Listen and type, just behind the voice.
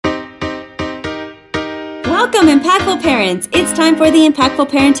Welcome, Impactful Parents. It's time for the Impactful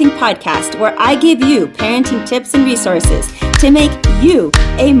Parenting Podcast, where I give you parenting tips and resources to make you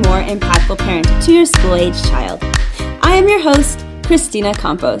a more impactful parent to your school-age child. I am your host, Christina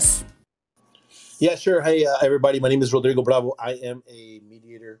Campos. Yeah, sure. Hey, everybody. My name is Rodrigo Bravo. I am a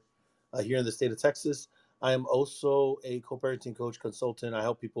mediator here in the state of Texas. I am also a co-parenting coach consultant. I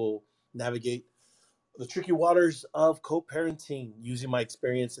help people navigate the tricky waters of co-parenting using my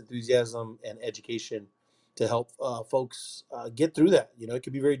experience, enthusiasm, and education to help folks get through that. You know, it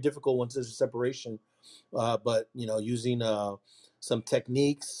can be very difficult once there's a separation, but, you know, using some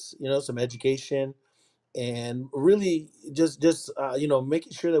techniques, you know, some education, and really just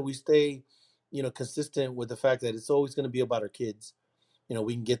making sure that we stay, you know, consistent with the fact that it's always going to be about our kids. You know,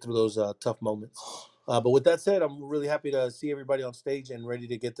 we can get through those tough moments. But with that said, I'm really happy to see everybody on stage and ready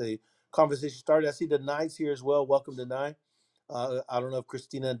to get the conversation started. I see Denai's here as well. Welcome, Denai. I don't know if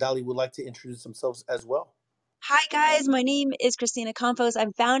Christina and Dali would like to introduce themselves as well. Hi, guys. My name is Christina Campos.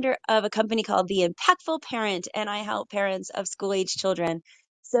 I'm founder of a company called The Impactful Parent, and I help parents of school-age children.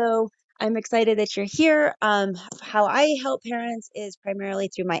 So I'm excited that you're here. How I help parents is primarily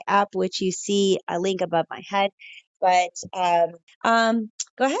through my app, which you see a link above my head. But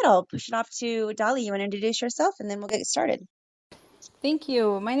go ahead. I'll push it off to Dali. You want to introduce yourself, and then we'll get started. Thank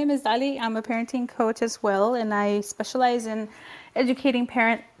you. My name is Dali. I'm a parenting coach as well, and I specialize in educating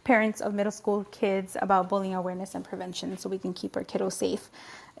parents of middle school kids about bullying awareness and prevention so we can keep our kiddos safe.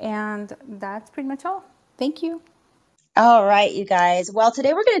 And that's pretty much all. Thank you. All right, you guys. Well,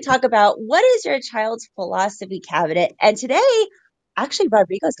 today we're going to talk about what is your child's philosophy cabinet. And today, actually,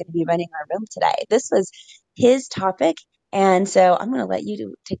 Rodrigo is going to be running our room today. This was his topic. And so I'm going to let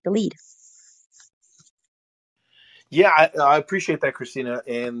you take the lead. Yeah, I appreciate that, Christina.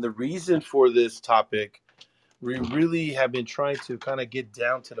 And the reason for this topic, we really have been trying to kind of get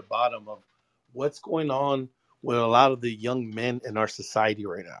down to the bottom of what's going on with a lot of the young men in our society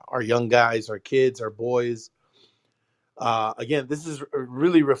right now. Our young guys, our kids, our boys. Again, this is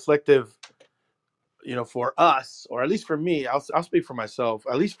really reflective, you know, for us, or at least for me. I'll speak for myself.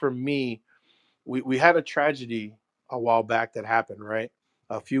 At least for me, we had a tragedy a while back that happened, right?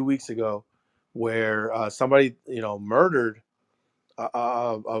 A few weeks ago, where somebody, you know, murdered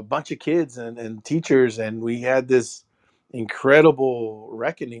a bunch of kids and teachers, and we had this incredible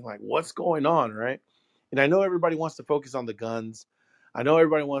reckoning, like what's going on, right? And I know everybody wants to focus on the guns. I know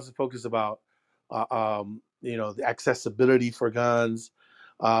everybody wants to focus about you know, the accessibility for guns.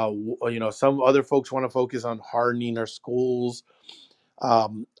 You know, some other folks want to focus on hardening our schools.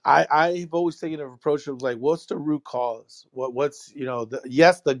 I've always taken an approach of like, what's the root cause? What's, you know,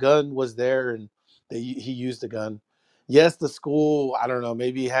 yes, the gun was there and he used the gun. Yes, the school, I don't know,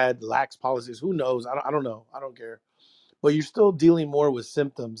 maybe had lax policies. Who knows? I don't know. I don't care. But you're still dealing more with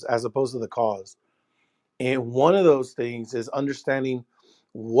symptoms as opposed to the cause. And one of those things is understanding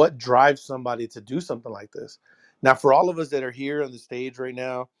what drives somebody to do something like this. Now, for all of us that are here on the stage right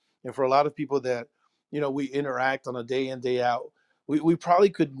now, and for a lot of people that, you know, we interact on a day in, day out, we probably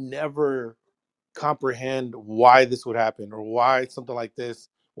could never comprehend why this would happen or why something like this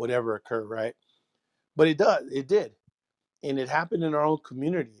would ever occur, right? But it does, it did. And it happened in our own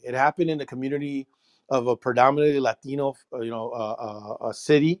community. It happened in the community of a predominantly Latino, a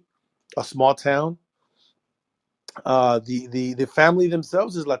city, a small town. The family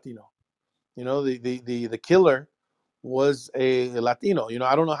themselves is Latino. You know, the killer was a Latino. You know,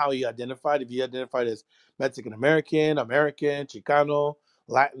 I don't know how he identified. If he identified as Mexican American, American, Chicano,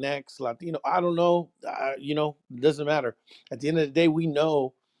 Latinx, Latino, I don't know. You know, it doesn't matter. At the end of the day, we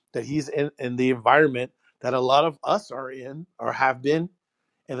know that he's in the environment that a lot of us are in or have been,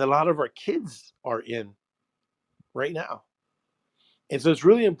 and a lot of our kids are in right now. And so it's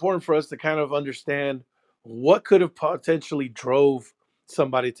really important for us to kind of understand what could have potentially drove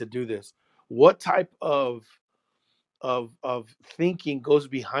somebody to do this. What type of thinking goes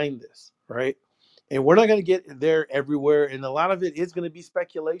behind this, right? And we're not going to get there everywhere, and a lot of it is going to be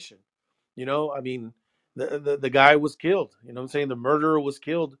speculation. You know, I mean, the guy was killed. You know what I'm saying? The murderer was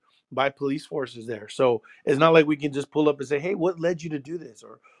killed by police forces there. So it's not like we can just pull up and say, hey, what led you to do this?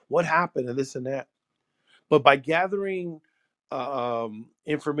 Or what happened and this and that. But by gathering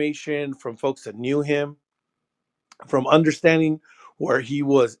information from folks that knew him, from understanding where he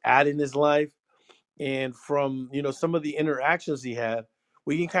was at in his life, and from, you know, some of the interactions he had,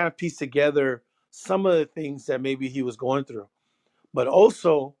 we can kind of piece together some of the things that maybe he was going through. But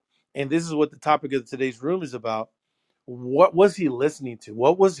also, and this is what the topic of today's room is about, what was he listening to?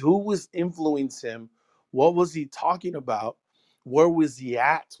 Who was influencing him? What was he talking about? Where was he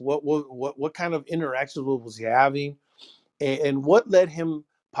at? What kind of interactions was he having? And what led him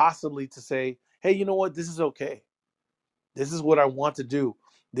possibly to say, hey, you know what? This is okay. This is what I want to do.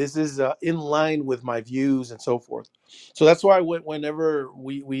 This is in line with my views and so forth. So that's why whenever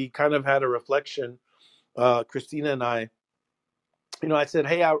we kind of had a reflection, Christina and I, I said,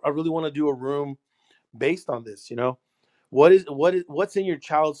 hey, I really want to do a room based on this. What's in your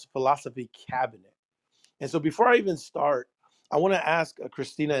child's philosophy cabinet? And so before I even start, I want to ask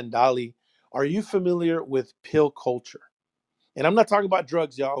Christina and Dali, are you familiar with pill culture? And I'm not talking about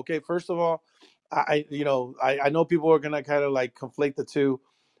drugs, y'all. Okay, first of all, I know people are gonna kind of like conflate the two,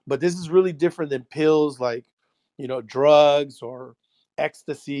 but this is really different than pills like, drugs or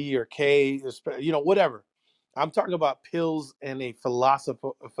ecstasy or whatever. I'm talking about pills in a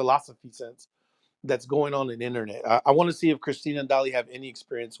philosophy sense that's going on in the internet. I want to see if Christina and Dolly have any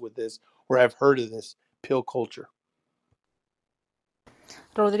experience with this or have heard of this pill culture.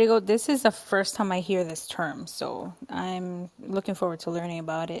 Rodrigo, this is the first time I hear this term, so I'm looking forward to learning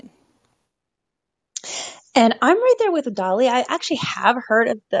about it. And I'm right there with Dolly. I actually have heard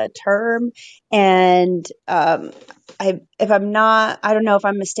of the term, and if I'm not, I don't know if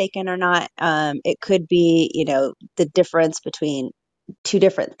I'm mistaken or not. It could be, the difference between two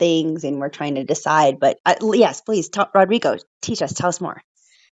different things, and we're trying to decide. But yes, please, Rodrigo, teach us, tell us more.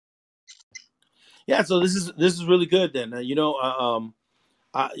 Yeah, so this is really good. Then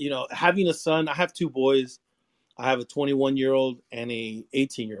having a son, I have two boys. I have a 21-year-old and a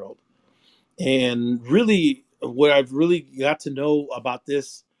 18-year-old. And really, what I've really got to know about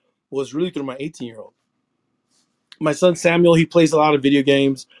this was really through my 18-year-old. My son Samuel, he plays a lot of video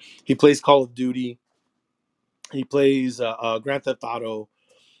games. He plays Call of Duty. He plays Grand Theft Auto,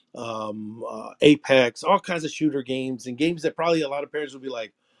 Apex, all kinds of shooter games and games that probably a lot of parents would be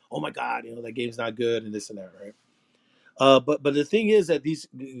like, "Oh my God, that game's not good," and this and that, right? But the thing is that these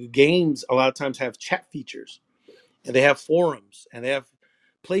games a lot of times have chat features, and they have forums, and they have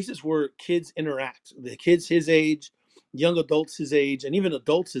places where kids interact. The kids his age, young adults his age, and even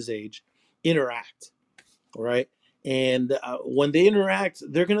adults his age interact, right? And when they interact,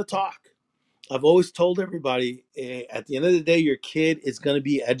 they're going to talk. I've always told everybody, at the end of the day, your kid is going to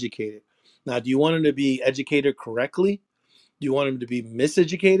be educated. Now, do you want him to be educated correctly? Do you want him to be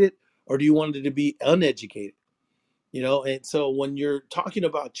miseducated? Or do you want him to be uneducated? And so when you're talking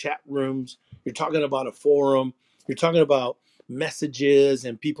about chat rooms, you're talking about a forum, you're talking about messages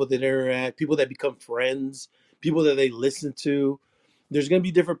and people that interact, people that become friends, people that they listen to. There's going to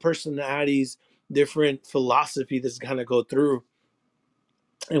be different personalities, different philosophy that's going to go through.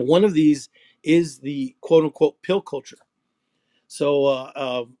 And one of these is the quote unquote pill culture.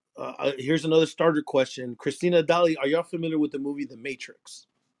 So here's another starter question. Christina, Dali, are y'all familiar with the movie The Matrix?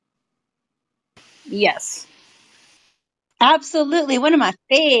 Yes. Absolutely, one of my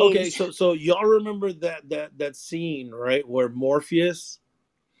faves. Okay, so y'all remember that scene, right, where Morpheus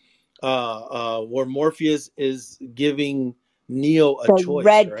is giving Neo a The choice,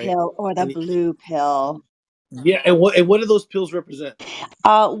 red right? pill or the And blue pill. yeah, and what do those pills represent?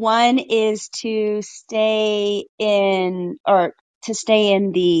 One is to stay in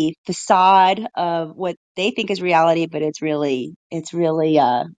the facade of what they think is reality, but it's really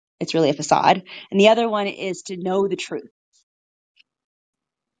a facade. And the other one is to know the truth.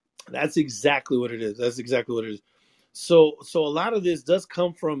 That's exactly what it is. That's exactly what it is. So a lot of this does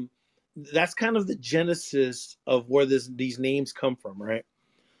come from. That's kind of the genesis of where these names come from, right?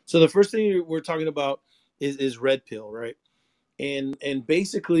 So the first thing we're talking about is red pill, right? And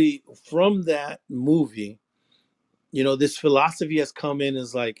basically from that movie, this philosophy has come in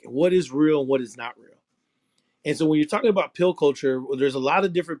as like what is real and what is not real. And so when you're talking about pill culture, well, there's a lot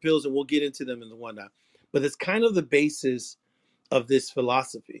of different pills, and we'll get into them and the whatnot. But it's kind of the basis of this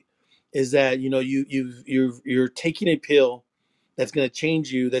philosophy, is that you're taking a pill that's going to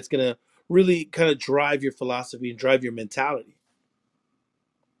change you, that's going to really kind of drive your philosophy and drive your mentality.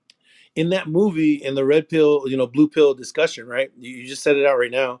 In that movie, in the red pill, blue pill discussion, right? You just said it out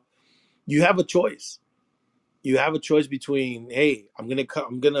right now. You have a choice. You have a choice between, hey, I'm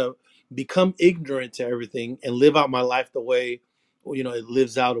gonna become ignorant to everything and live out my life the way it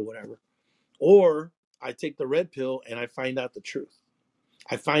lives out or whatever, or I take the red pill and I find out the truth.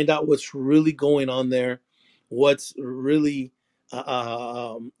 I find out what's really going on there, what's really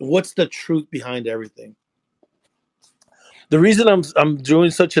what's the truth behind everything. The reason I'm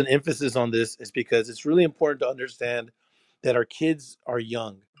doing such an emphasis on this is because it's really important to understand that our kids are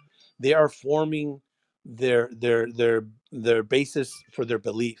young. They are forming their basis for their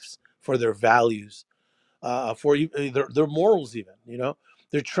beliefs, for their values, for their morals. Even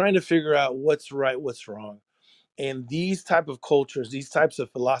they're trying to figure out what's right, what's wrong, and these type of cultures, these types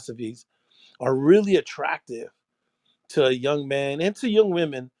of philosophies, are really attractive to a young man and to young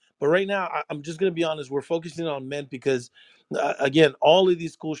women, But right now, I'm just going to be honest. We're focusing on men because, again, all of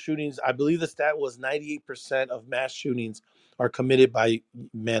these school shootings, I believe the stat was 98% of mass shootings are committed by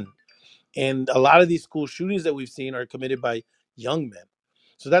men. And a lot of these school shootings that we've seen are committed by young men.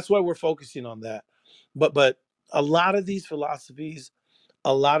 So that's why we're focusing on that. But a lot of these philosophies,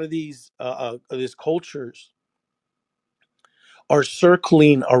 a lot of these cultures are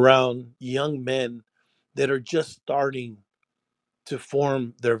circling around young men that are just starting to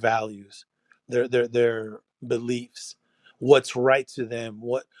form their values, their beliefs, what's right to them,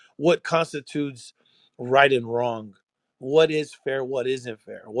 what constitutes right and wrong, what is fair, what isn't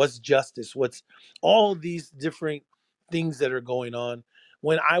fair, what's justice, what's all these different things that are going on.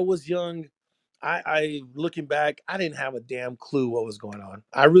 When I was young, I looking back, I didn't have a damn clue what was going on.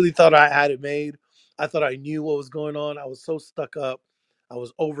 I really thought I had it made. I thought I knew what was going on. I was so stuck up. I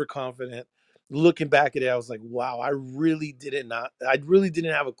was overconfident. Looking back at it, I was like, wow, I really didn't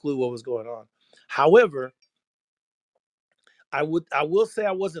have a clue what was going on. However, I will say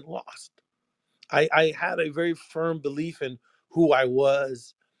I wasn't lost. I had a very firm belief in who I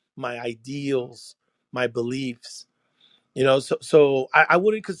was, my ideals, my beliefs. So I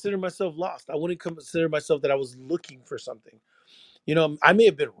wouldn't consider myself lost. I wouldn't consider myself that I was looking for something. I may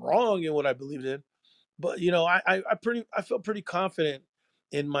have been wrong in what I believed in, but I felt pretty confident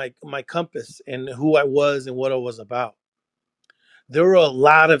in my compass and who I was and what I was about. There are a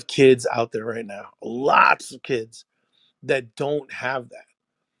lot of kids out there right now, lots of kids that don't have that.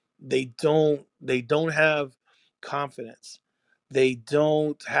 They don't have confidence. They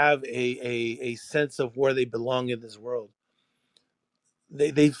don't have a sense of where they belong in this world.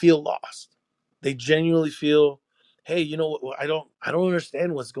 They feel lost. They genuinely feel, hey, I don't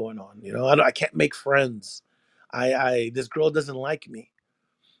understand what's going on. I can't make friends. I this girl doesn't like me.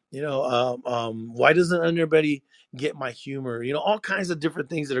 Why doesn't everybody get my humor? All kinds of different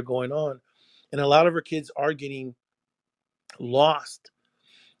things that are going on, and a lot of our kids are getting lost.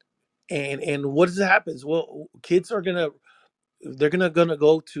 And what does happens? Well, kids are gonna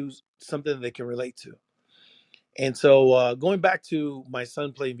go to something that they can relate to. And so, going back to my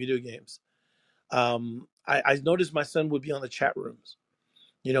son playing video games, I noticed my son would be on the chat rooms,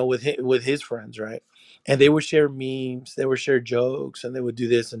 with his friends, right? And they would share memes, they would share jokes, and they would do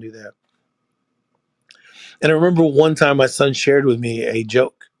this and do that. And I remember one time my son shared with me a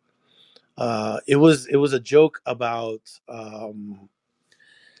joke. It was a joke about,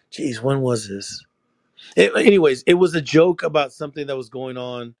 geez, when was this? Anyways, it was a joke about something that was going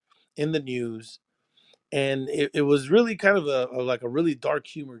on in the news, and it was really kind of like a really dark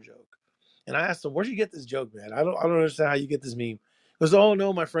humor joke. And I asked him, "Where'd you get this joke, man? I don't understand how you get this meme." He goes, "Oh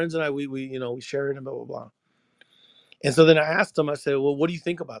no, my friends and I we share it and blah blah blah." And so then I asked him, I said, "Well, what do you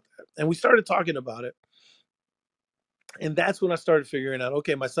think about that?" And we started talking about it. And that's when I started figuring out,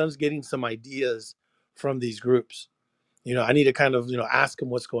 okay, my son's getting some ideas from these groups. I need to kind of, ask him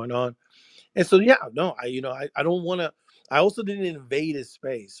what's going on. And so, yeah, no, I don't want to, I also didn't invade his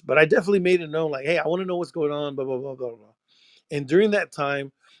space, but I definitely made it known like, hey, I want to know what's going on, blah, blah, blah, blah, blah. And during that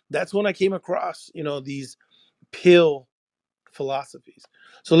time, that's when I came across, these pill philosophies.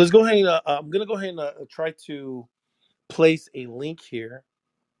 So let's go ahead and, I'm going to go ahead and try to place a link here.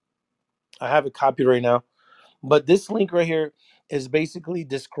 I have it copied right now. But this link right here is basically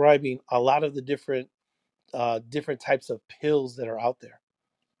describing a lot of the different types of pills that are out there.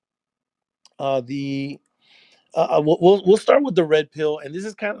 The we'll start with the red pill, and this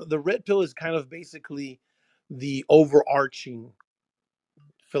is kind of the red pill is kind of basically the overarching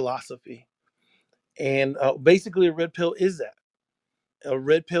philosophy, and basically a red pill is that a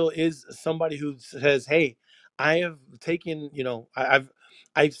red pill is somebody who says, "Hey, I have taken,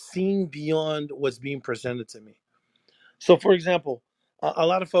 I've seen beyond what's being presented to me." So, for example, a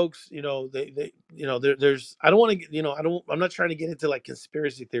lot of folks, there's, I don't want to get, I'm not trying to get into like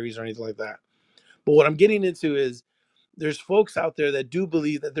conspiracy theories or anything like that. But what I'm getting into is there's folks out there that do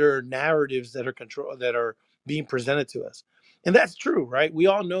believe that there are narratives that are being presented to us. And that's true, right? We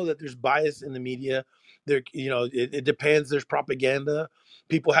all know that there's bias in the media. It depends. There's propaganda.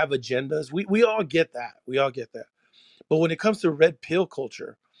 People have agendas. We all get that. We all get that. But when it comes to red pill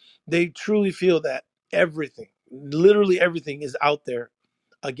culture, they truly feel that everything, literally everything, is out there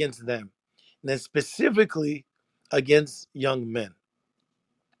against them. And then specifically against young men.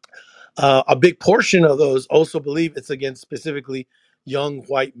 A big portion of those also believe it's against specifically young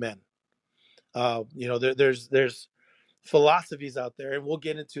white men. There's philosophies out there, and we'll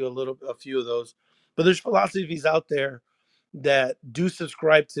get into a few of those. But there's philosophies out there that do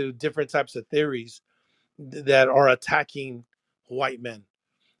subscribe to different types of theories that are attacking white men.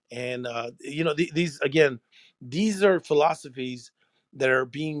 And these again, these are philosophies that are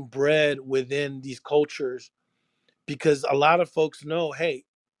being bred within these cultures, because a lot of folks know, hey,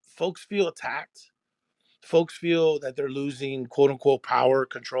 folks feel attacked. Folks feel that they're losing quote unquote power,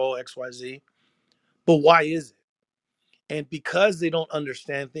 control, XYZ. But why is it? And because they don't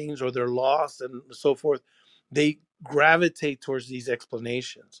understand things or they're lost and so forth, they gravitate towards these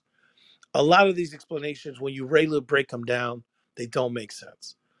explanations. A lot of these explanations, when you really break them down, they don't make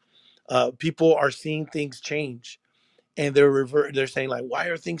sense. People are seeing things change, and they're saying like, why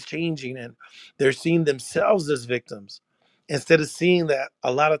are things changing? And they're seeing themselves as victims instead of seeing that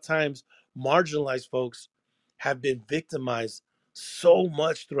a lot of times marginalized folks have been victimized so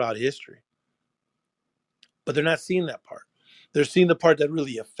much throughout history, but they're not seeing that part. They're seeing the part that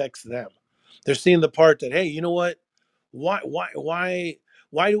really affects them. They're seeing the part that, hey, you know what? Why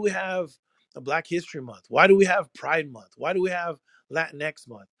do we have a Black History Month? Why do we have Pride Month? Why do we have Latinx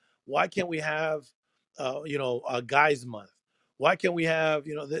Month? Why can't we have, a Guys Month? Why can't we have,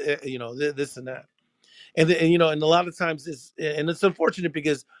 this and that? And a lot of times it's unfortunate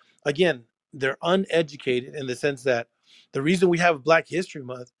because, again, they're uneducated in the sense that the reason we have Black History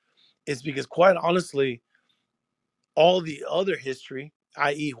Month is because, quite honestly, all the other history,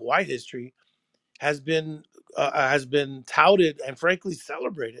 i.e., white history, has been touted and frankly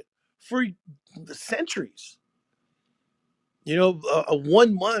celebrated for centuries. A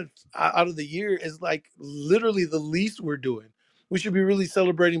 1 month out of the year is like literally the least we're doing. We should be really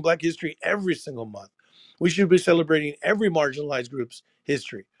celebrating Black history every single month. We should be celebrating every marginalized group's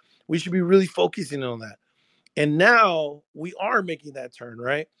history. We should be really focusing on that. And now we are making that turn,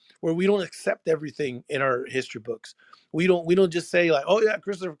 right? Where we don't accept everything in our history books. We don't just say like, oh yeah,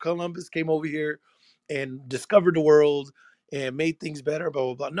 Christopher Columbus came over here and discovered the world and made things better,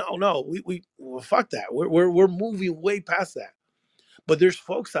 blah blah blah. No, well, fuck that. We're moving way past that. But there's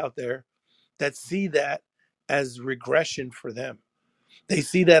folks out there that see that as regression for them. They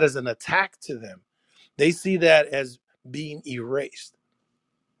see that as an attack to them. They see that as being erased.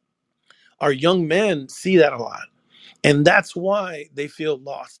 Our young men see that a lot. And that's why they feel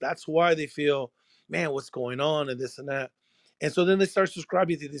lost. That's why they feel, man, what's going on and this and that. And so then they start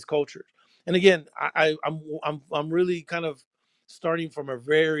subscribing to these cultures. And again, I'm really kind of starting from a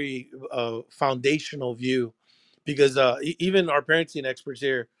very foundational view, because even our parenting experts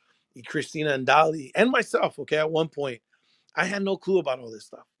here, Christina and Dali, and myself, okay, at one point, I had no clue about all this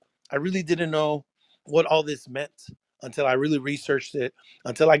stuff. I really didn't know what all this meant until I really researched it,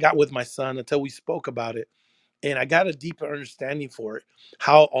 until I got with my son, until we spoke about it, and I got a deeper understanding for it,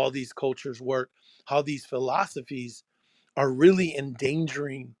 how all these cultures work, how these philosophies are really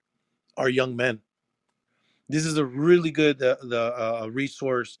endangering our young men. This is a really good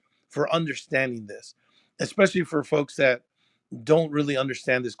resource for understanding this, especially for folks that don't really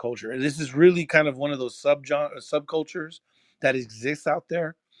understand this culture. And this is really kind of one of those subcultures that exists out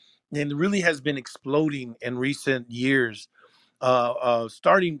there, and really has been exploding in recent years,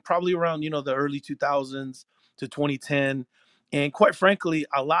 starting probably around the early 2000s to 2010, and quite frankly,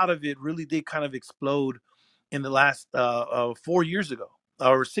 a lot of it really did kind of explode in the last 4 years ago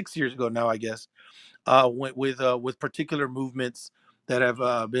or 6 years ago now, I guess, with particular movements that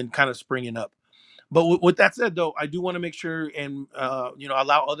have been kind of springing up. But with that said, though, I do want to make sure and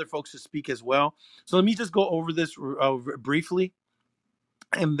allow other folks to speak as well. So let me just go over this briefly,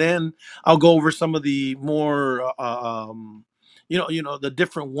 and then I'll go over some of the more the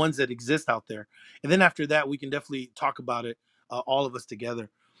different ones that exist out there, and then after that we can definitely talk about it, all of us together.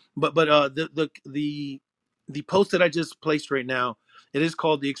 But the post that I just placed right now, it is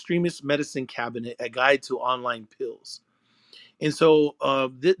called "The Extremist Medicine Cabinet: A Guide to Online Pills." And so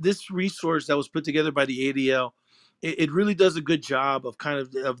this resource that was put together by the ADL, it really does a good job of kind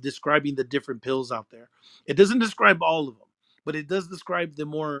of describing the different pills out there. It doesn't describe all of them, but it does describe the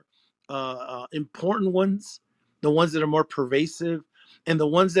more important ones, the ones that are more pervasive, and the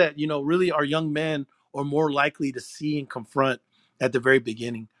ones that really our young men are more likely to see and confront at the very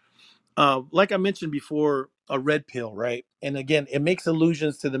beginning. Like I mentioned before, a red pill, right? And again, it makes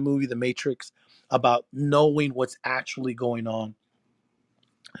allusions to the movie The Matrix about knowing what's actually going on.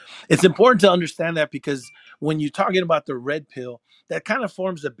 It's important to understand that, because when you're talking about the red pill, that kind of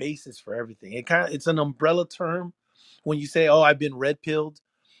forms the basis for everything. It's an umbrella term. When you say, "Oh, I've been red pilled,"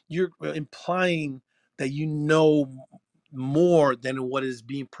 you're implying that you know more than what is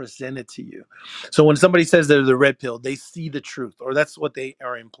being presented to you. So when somebody says they're the red pill, they see the truth, or that's what they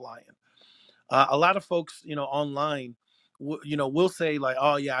are implying. A lot of folks, online, will say like,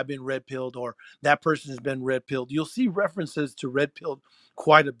 "Oh yeah, I've been red pilled," or "That person has been red pilled." You'll see references to red pilled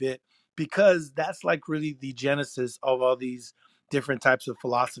quite a bit, because that's like really the genesis of all these different types of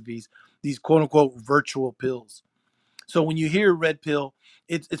philosophies, these quote unquote virtual pills. So when you hear red pill,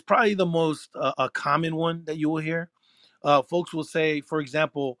 it's probably the most a common one that you will hear. Folks will say, for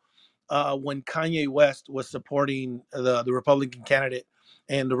example, when Kanye West was supporting the Republican candidate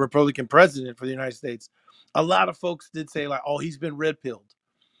and the Republican president for the United States, a lot of folks did say like, "Oh, he's been red pilled,"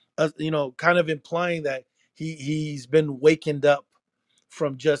 kind of implying that he's been wakened up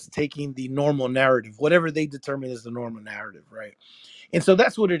from just taking the normal narrative, whatever they determine as the normal narrative, right? And so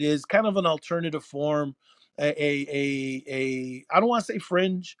that's what it is, kind of an alternative form, a I don't want to say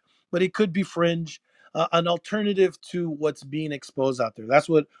fringe, but it could be fringe, an alternative to what's being exposed out there. That's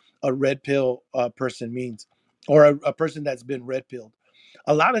what a red pill person means, or a person that's been red pilled.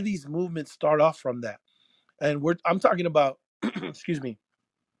 A lot of these movements start off from that, and I'm talking about, excuse me,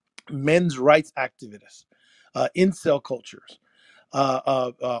 men's rights activists, incel cultures,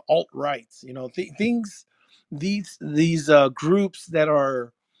 alt rights, things, these groups that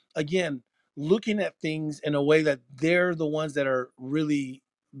are, again, looking at things in a way that they're the ones that are really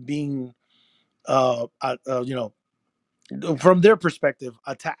being, you know, from their perspective,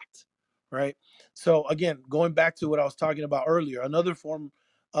 attacked, right? So again, going back to what I was talking about earlier, another form,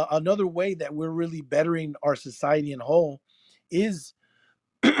 another way that we're really bettering our society in whole is,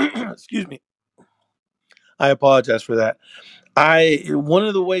 excuse me, I apologize for that. I One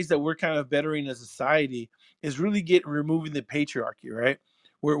of the ways that we're kind of bettering a society is really removing the patriarchy, right?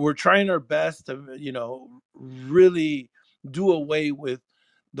 We're trying our best to, really do away with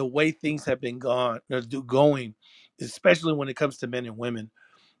the way things have been going, especially when it comes to men and women.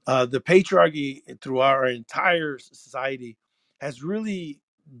 The patriarchy through our entire society has really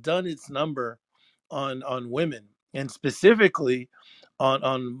done its number on women, and specifically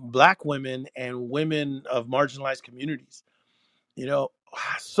on Black women and women of marginalized communities. you know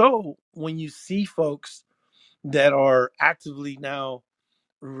so when you see folks that are actively now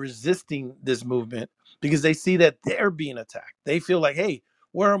resisting this movement because they see that they're being attacked, they feel like, hey,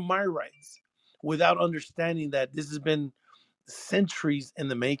 where are my rights, without understanding that this has been centuries in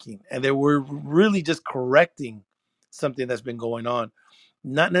the making, and that we're really just correcting something that's been going on,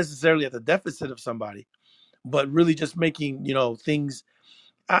 not necessarily at the deficit of somebody, but really just making, things,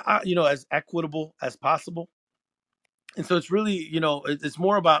 as equitable as possible. And so it's really, it's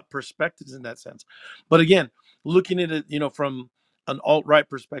more about perspectives in that sense. But again, looking at it, from an alt-right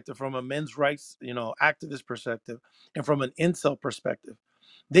perspective, from a men's rights, activist perspective, and from an incel perspective,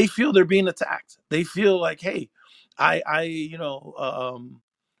 they feel they're being attacked. They feel like, hey, why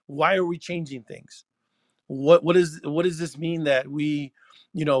are we changing things? What does this mean that we,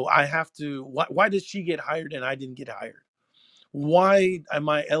 I have to, why does she get hired and I didn't get hired? Why am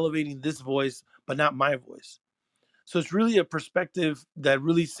I elevating this voice but not my voice? So it's really a perspective that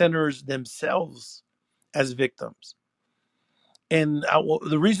really centers themselves as victims. And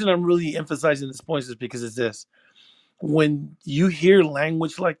the reason I'm really emphasizing this point is because it's this: when you hear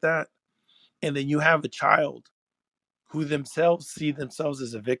language like that, and then you have a child who themselves see themselves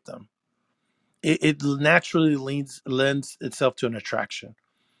as a victim, it naturally lends itself to an attraction.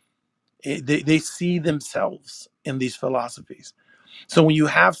 They see themselves in these philosophies. So when you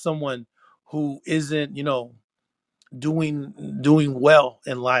have someone who isn't, doing well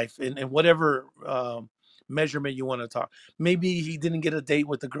in life, in whatever measurement you want to talk. Maybe he didn't get a date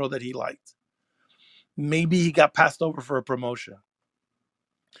with the girl that he liked. Maybe he got passed over for a promotion.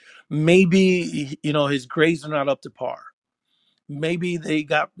 Maybe his grades are not up to par. Maybe they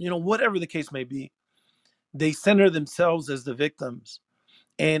got, whatever the case may be. They center themselves as the victims,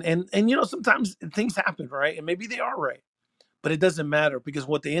 and sometimes things happen, right? And maybe they are right, but it doesn't matter, because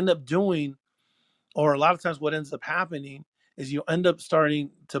what they end up doing, or a lot of times what ends up happening, is you end up starting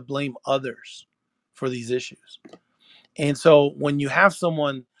to blame others for these issues. And so when you have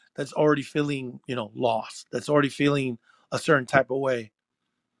someone that's already feeling, lost, that's already feeling a certain type of way,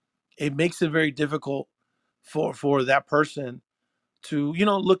 it makes it very difficult for that person to,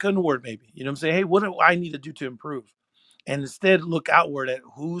 look inward, maybe, say, hey, what do I need to do to improve? And instead look outward at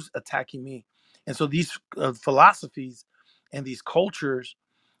who's attacking me. And so these philosophies and these cultures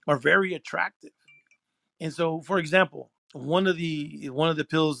are very attractive. And so, for example, one of the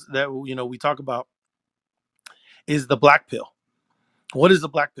pills that we talk about is the black pill. What is the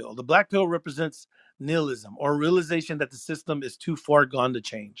black pill? The black pill represents nihilism, or realization that the system is too far gone to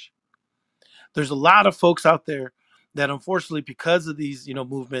change. There's a lot of folks out there that, unfortunately, because of these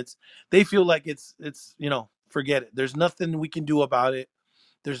movements, they feel like it's forget it. There's nothing we can do about it.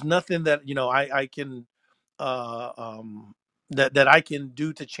 There's nothing that I can that I can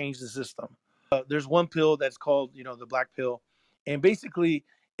do to change the system. There's one pill that's called, the black pill, and basically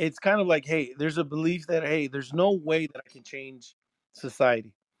it's kind of like, hey, there's a belief that, hey, there's no way that I can change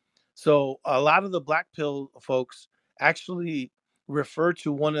society. So a lot of the black pill folks actually refer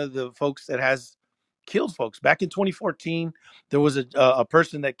to one of the folks that has killed folks. Back in 2014, there was a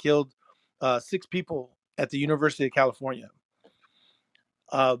person that killed 6 people at the University of California.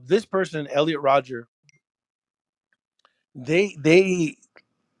 This person, Elliot Rodger, they they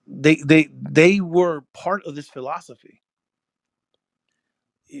they were part of this philosophy.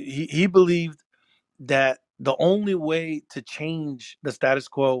 He believed that the only way to change the status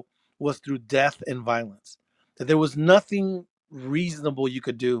quo was through death and violence. That there was nothing reasonable you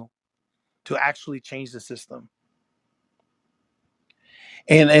could do to actually change the system.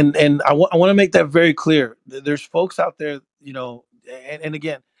 And I want to make that very clear. There's folks out there, and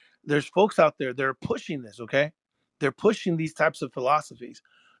again, there's folks out there that are pushing this, okay? They're pushing these types of philosophies,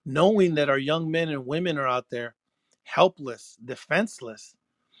 knowing that our young men and women are out there helpless, defenseless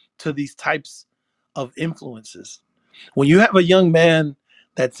to these types of influences. When you have a young man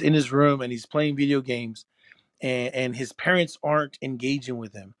that's in his room and he's playing video games and his parents aren't engaging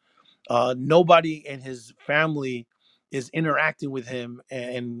with him, nobody in his family is interacting with him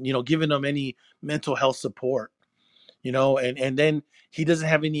and giving him any mental health support, and then he doesn't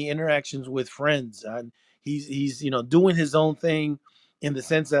have any interactions with friends, and he's doing his own thing in the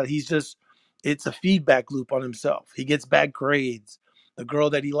sense that it's a feedback loop on himself. He gets bad grades, the girl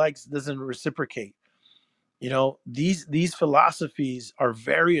that he likes doesn't reciprocate. These philosophies are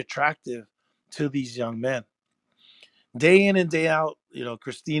very attractive to these young men. Day in and day out,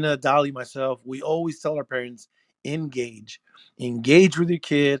 Christina, Dolly, myself, we always tell our parents, engage with your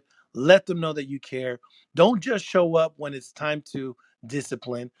kid, let them know that you care. Don't just show up when it's time to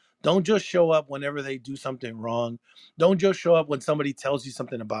discipline. Don't just show up whenever they do something wrong. Don't just show up when somebody tells you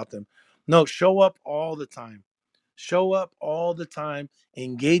something about them. No, show up all the time. Show up all the time.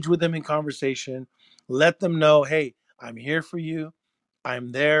 Engage with them in conversation. Let them know, hey, I'm here for you.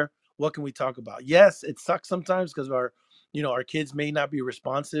 I'm there. What can we talk about? Yes, it sucks sometimes because our kids may not be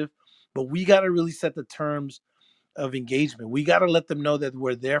responsive, but we got to really set the terms of engagement. We got to let them know that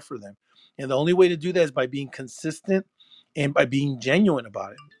we're there for them. And the only way to do that is by being consistent and by being genuine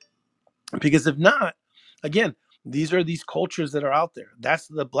about it. Because if not, again, these cultures that are out there. That's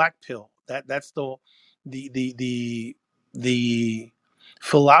the black pill. That's the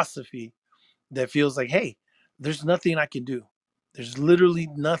philosophy that feels like, hey, there's nothing I can do. There's literally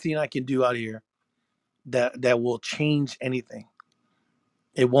nothing I can do out here that will change anything.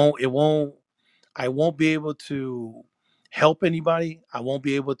 I won't be able to help anybody. I won't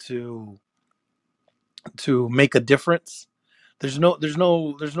be able to make a difference. There's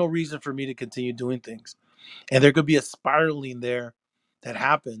no reason for me to continue doing things. And there could be a spiraling there that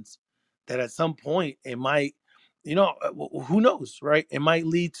happens that at some point it might, who knows, right? It might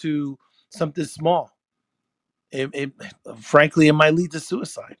lead to something small. Frankly, it might lead to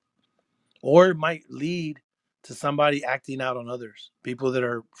suicide, or it might lead to somebody acting out on others, people that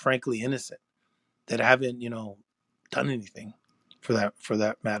are frankly innocent, that haven't, done anything for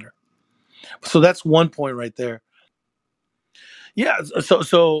that matter. So that's one point right there. Yeah.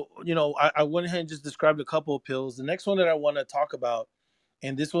 So I went ahead and just described a couple of pills. The next one that I want to talk about,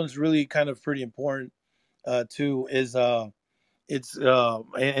 and this one's really kind of pretty important too, is it's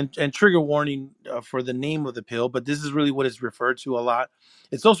and trigger warning for the name of the pill, but this is really what it's referred to a lot.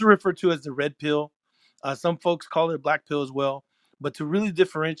 It's also referred to as the red pill. Some folks call it black pill as well, but to really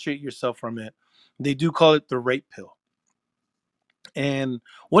differentiate yourself from it, they do call it the rape pill. And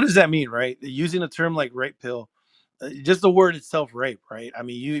what does that mean, right? Using a term like rape pill, just the word itself, rape, right? I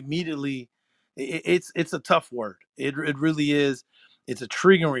mean, you immediately, it's a tough word. It really is. It's a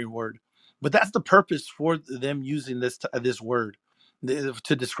triggering word, but that's the purpose for them using this word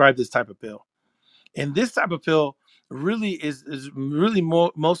to describe this type of pill. And this type of pill really is really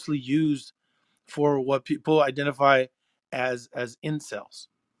mostly used for what people identify as incels.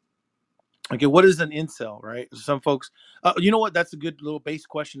 Okay, what is an incel, right? Some folks, you know what? That's a good little base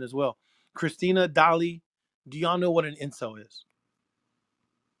question as well. Christina, Dolly, do y'all know what an incel is?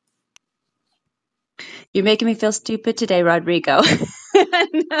 You're making me feel stupid today, Rodrigo.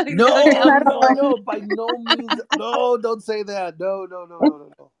 No, by no means. No, don't say that. No.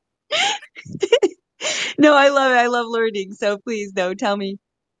 No, I love it. I love learning. So please, no, tell me.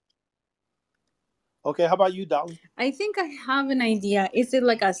 Okay, how about you, Dolly? I think I have an idea. Is it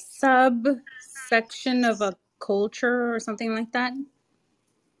like a subsection of a culture or something like that?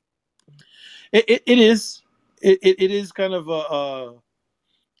 It is. It is kind of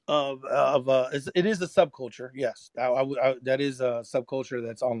it is a subculture. Yes, that is a subculture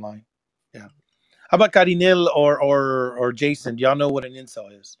that's online. Yeah. How about Karinil or Jason? Do y'all know what an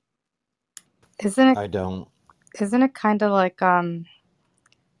incel is? I don't. Isn't it kind of like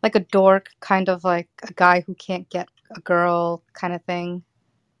a dork, kind of like a guy who can't get a girl kind of thing.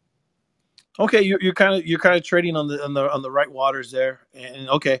 Okay, you're kind of trading on the right waters there. And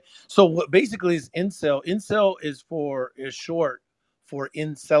okay, so what basically is incel? Incel is short for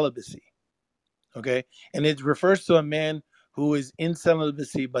incelibacy. Okay, and it refers to a man who is in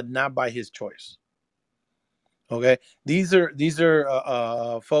celibacy but not by his choice. Okay, these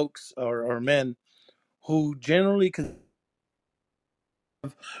are folks or men who generally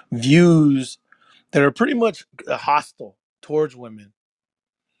views that are pretty much hostile towards women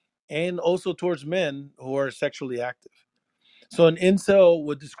and also towards men who are sexually active. So an incel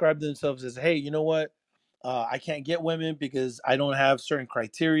would describe themselves as, hey, you know what? I can't get women because I don't have certain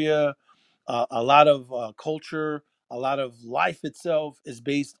criteria. A lot of culture, a lot of life itself is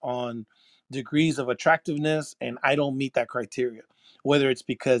based on degrees of attractiveness, and I don't meet that criteria. Whether it's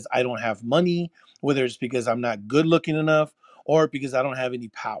because I don't have money, whether it's because I'm not good looking enough, or because I don't have any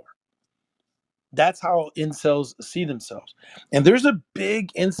power. That's how incels see themselves. And there's a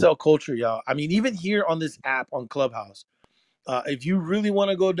big incel culture, y'all. I mean, even here on this app on Clubhouse, if you really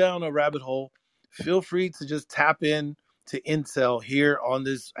want to go down a rabbit hole, feel free to just tap in to incel here on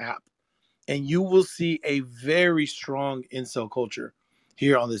this app, and you will see a very strong incel culture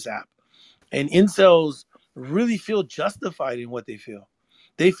here on this app. And incels really feel justified in what they feel.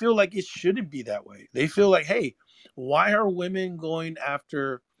 They feel like it shouldn't be that way. They feel like, hey, why are women going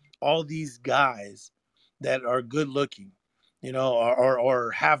after all these guys that are good looking,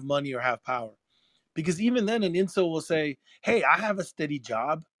 or have money or have power? Because even then, an incel will say, hey, I have a steady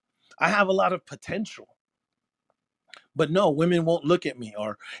job. I have a lot of potential. But no, women won't look at me.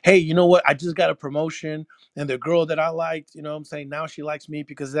 Or, hey, you know what? I just got a promotion and the girl that I liked, what I'm saying, now she likes me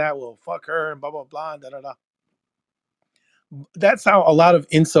because of that. Well, fuck her and blah, blah, blah, and da, da, da. That's how a lot of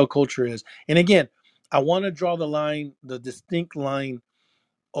incel culture is. And again, I want to draw the distinct line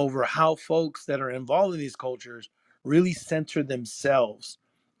over how folks that are involved in these cultures really center themselves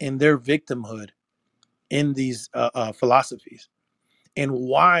in their victimhood in these philosophies, and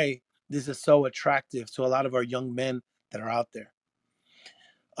why this is so attractive to a lot of our young men that are out there.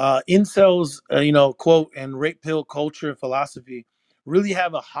 Incels, quote, and rape pill culture and philosophy really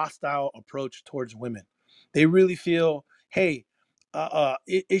have a hostile approach towards women. They really feel, hey,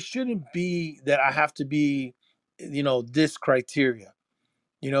 it shouldn't be that I have to be, this criteria.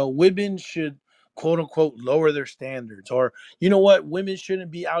 Women should, quote unquote, lower their standards. Or, you know what? Women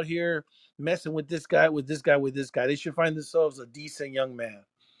shouldn't be out here messing with this guy, with this guy, with this guy. They should find themselves a decent young man.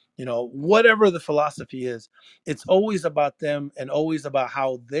 Whatever the philosophy is, it's always about them and always about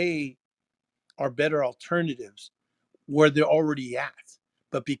how they are better alternatives where they're already at.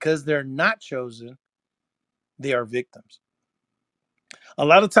 But because they're not chosen, they are victims. A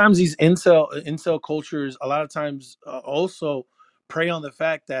lot of times these incel cultures, a lot of times also prey on the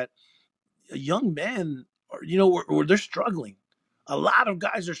fact that young men are, they're struggling. A lot of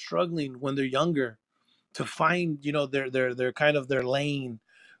guys are struggling when they're younger to find, their kind of their lane,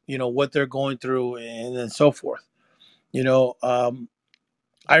 what they're going through and so forth. I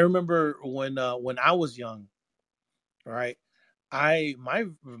remember when I was young, right? My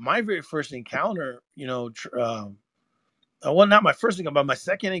very first encounter, well, not my first encounter, but my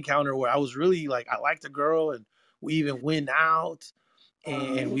second encounter where I was really like, I liked a girl and we even went out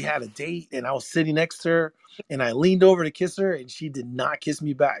and we had a date and I was sitting next to her and I leaned over to kiss her and she did not kiss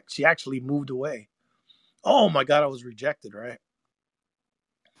me back. She actually moved away. Oh my God, I was rejected, right?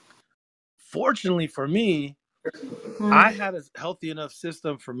 Fortunately for me, I had a healthy enough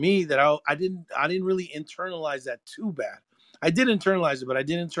system for me that I didn't really internalize that too bad. I did internalize it, but I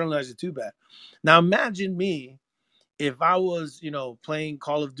didn't internalize it too bad. Now imagine me if I was, playing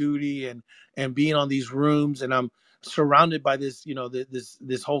Call of Duty and being on these rooms and I'm surrounded by this,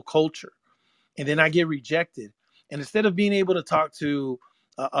 this whole culture, and then I get rejected. And instead of being able to talk to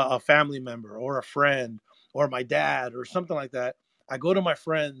a family member or a friend or my dad or something like that, I go to my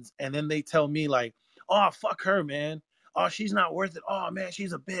friends and then they tell me like, oh, fuck her, man. Oh, she's not worth it. Oh, man,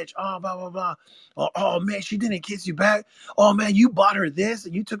 she's a bitch. Oh, blah, blah, blah. Oh, man, she didn't kiss you back. Oh, man, you bought her this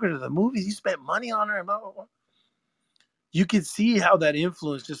and you took her to the movies. You spent money on her and blah, blah, blah. You can see how that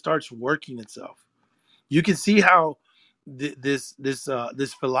influence just starts working itself. You can see how this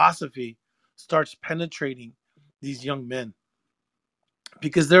philosophy starts penetrating these young men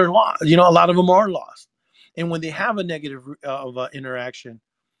because they're lost. A lot of them are lost, and when they have a negative interaction,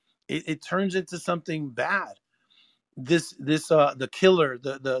 it turns into something bad. The killer,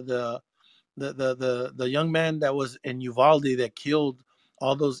 the young man that was in Uvalde that killed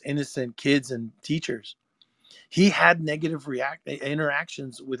all those innocent kids and teachers, he had negative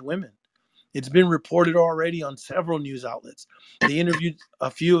interactions with women. It's been reported already on several news outlets. They interviewed a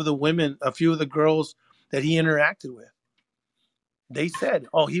few of the women, a few of the girls that he interacted with. They said,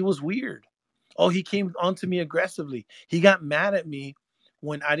 oh, he was weird. Oh, he came onto me aggressively. He got mad at me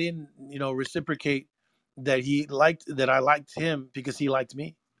when I didn't, reciprocate that I liked him because he liked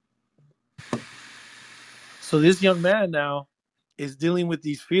me. So this young man now is dealing with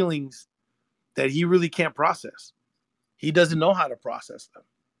these feelings that he really can't process. He doesn't know how to process them.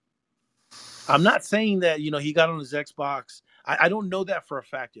 I'm not saying that, he got on his Xbox. I don't know that for a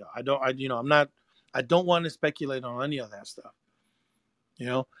fact, y'all. I don't want to speculate on any of that stuff,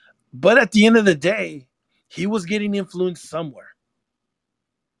 but at the end of the day, he was getting influenced somewhere.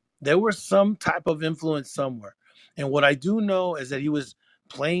 There was some type of influence somewhere. And what I do know is that he was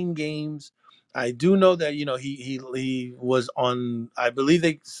playing games. I do know that, he was on, I believe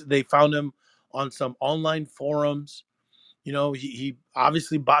they found him on some online forums. He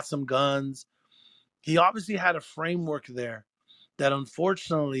obviously bought some guns. He obviously had a framework there that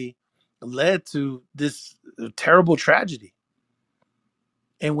unfortunately led to this terrible tragedy.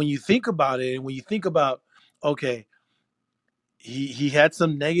 And when you think about it, and when you think about, okay, he had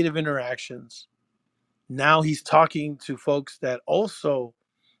some negative interactions. Now he's talking to folks that also,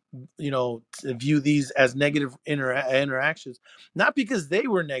 view these as negative interactions, not because they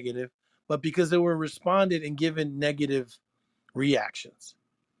were negative, but because they were responded and given negative reactions.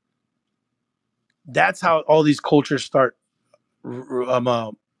 That's how all these cultures start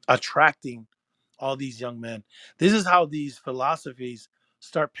attracting all these young men. This is how these philosophies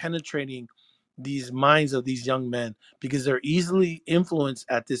start penetrating these minds of these young men, because they're easily influenced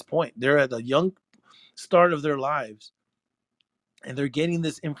at this point. They're at a young start of their lives, and they're getting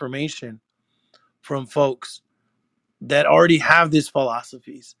this information from folks that already have these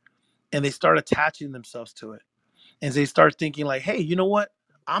philosophies, and they start attaching themselves to it. And they start thinking like, hey, you know what?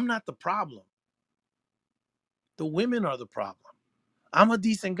 I'm not the problem. The women are the problem. I'm a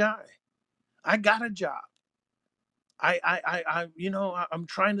decent guy. I got a job. I'm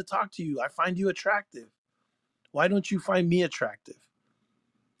trying to talk to you. I find you attractive. Why don't you find me attractive?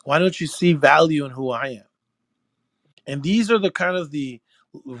 Why don't you see value in who I am? And these are the kind of the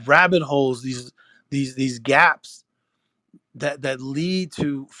rabbit holes, these gaps that lead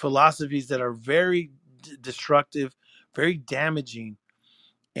to philosophies that are very destructive, very damaging,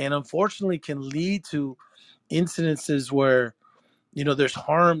 and unfortunately can lead to incidences where there's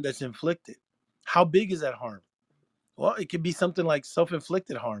harm that's inflicted. How big is that harm? Well, it could be something like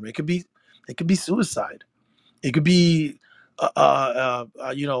self-inflicted harm. It could be suicide. It could be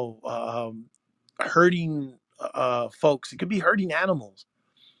hurting folks. It could be hurting animals,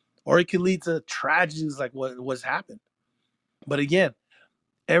 or it could lead to tragedies like what's happened. But again,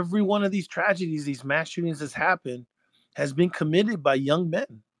 every one of these tragedies, these mass shootings that's happened, has been committed by young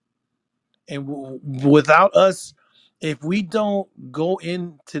men. And without us, if we don't go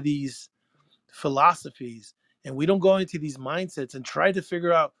into these philosophies and we don't go into these mindsets and try to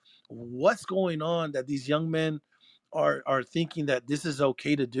figure out what's going on, that these young men are thinking that this is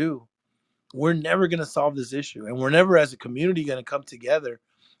okay to do, we're never going to solve this issue. And we're never, as a community, going to come together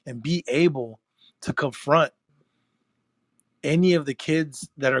and be able to confront any of the kids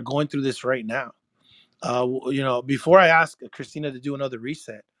that are going through this right now. Before I ask Christina to do another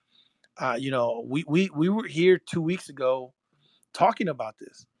reset, we were here 2 weeks ago talking about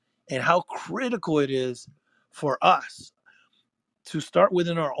this and how critical it is for us to start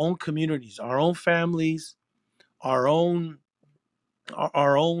within our own communities, our own families, our own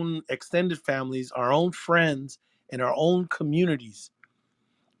extended families, our own friends, and our own communities,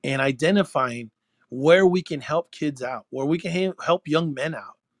 and identifying where we can help kids out, where we can help young men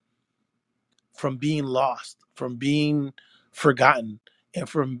out from being lost, from being forgotten, and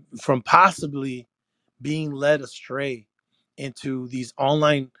from possibly being led astray into these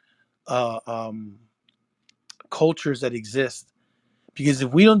online cultures that exist. Because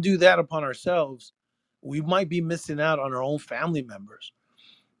if we don't do that upon ourselves, we might be missing out on our own family members.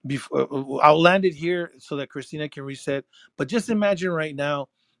 I'll land it here so that Christina can reset. But just imagine right now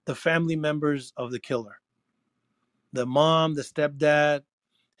the family members of the killer, the mom, the stepdad,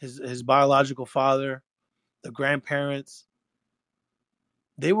 his biological father, the grandparents.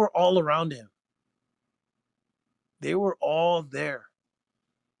 They were all around him. They were all there.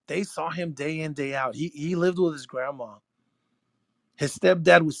 They saw him day in, day out. He lived with his grandma. His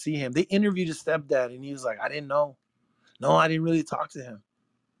stepdad would see him. They interviewed his stepdad, and he was like, I didn't know. No, I didn't really talk to him.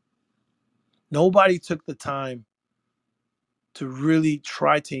 Nobody took the time to really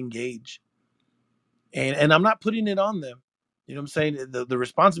try to engage. And I'm not putting it on them. You know what I'm saying? The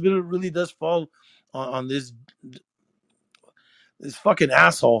responsibility really does fall on this fucking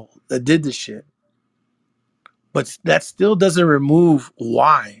asshole that did this shit. But that still doesn't remove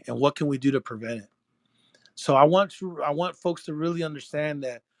why and what can we do to prevent it. So I want folks to really understand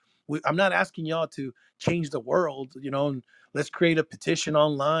that I'm not asking y'all to change the world, and let's create a petition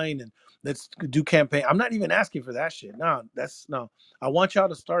online and let's do campaign. I'm not even asking for that shit. No. I want y'all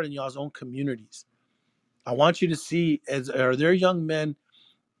to start in y'all's own communities. I want you to see, are there young men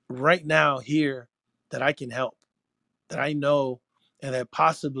right now here that I can help, that I know, and that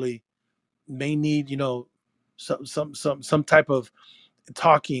possibly may need, some type of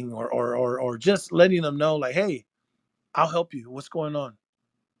talking or just letting them know, like, hey, I'll help you. What's going on?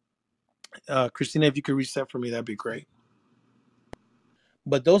 Christina, if you could reset for me, that'd be great.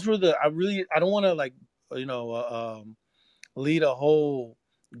 But those were I don't want to, like, lead a whole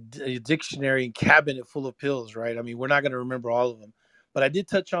dictionary and cabinet full of pills, right? I mean, we're not going to remember all of them, but I did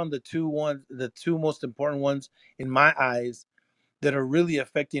touch on the two most important ones in my eyes that are really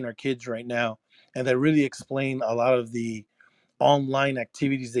affecting our kids right now, and that really explain a lot of the online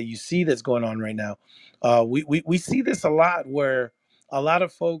activities that you see that's going on right now. We see this a lot, where a lot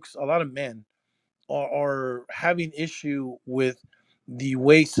of folks, a lot of men are having issue with the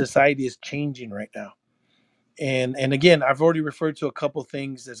way society is changing right now. And again, I've already referred to a couple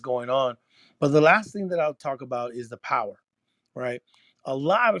things that's going on, but the last thing that I'll talk about is the power, right? A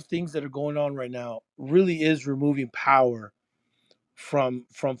lot of things that are going on right now really is removing power from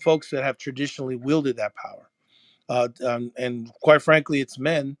folks that have traditionally wielded that power. And quite frankly, it's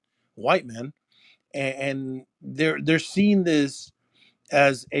men, white men, and they're seeing this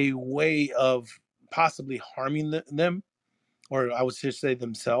as a way of possibly harming them, or I would just say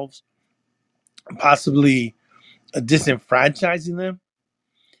themselves, possibly disenfranchising them,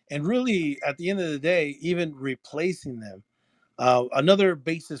 and really, at the end of the day, even replacing them. Another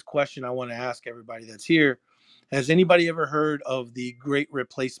basis question I want to ask everybody that's here: has anybody ever heard of the Great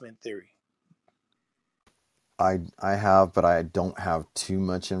Replacement Theory? I have, but I don't have too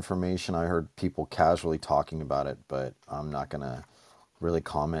much information. I heard people casually talking about it, but I'm not gonna really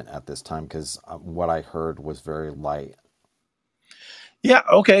comment at this time because what I heard was very light. Yeah,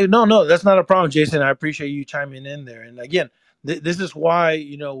 okay. No, that's not a problem, Jason. I appreciate you chiming in there. And again, this is why,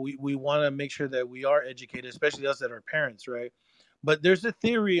 we want to make sure that we are educated, especially us that are parents, right? But there's a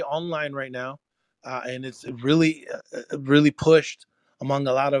theory online right now, and it's really pushed among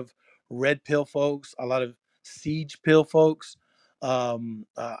a lot of red pill folks, a lot of siege pill folks,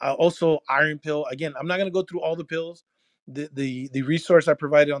 also iron pill. Again, I'm not going to go through all the pills. The resource I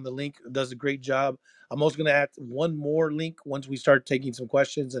provided on the link does a great job. I'm also going to add one more link once we start taking some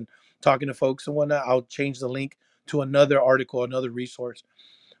questions and talking to folks and whatnot. I'll change the link to another article, another resource.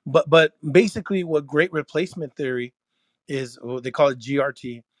 But basically, what Great Replacement Theory is, what they call it,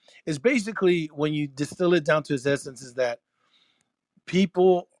 GRT, is basically, when you distill it down to its essence, is that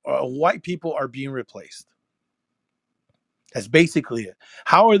white people are being replaced. That's basically it.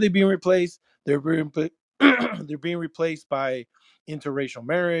 How are they being replaced? They're being replaced by interracial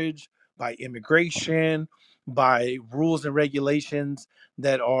marriage, by immigration, by rules and regulations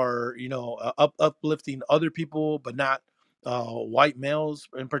that are, uplifting other people, but not white males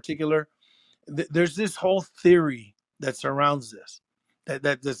in particular. There's this whole theory that surrounds this,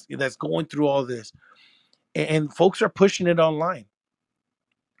 that's going through all this, and folks are pushing it online.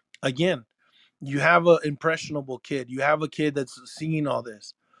 Again, you have an impressionable kid. You have a kid that's seeing all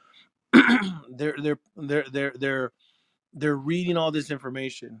this. They're reading all this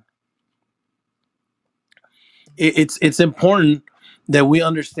information. It's important that we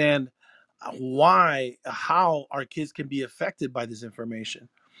understand how our kids can be affected by this information.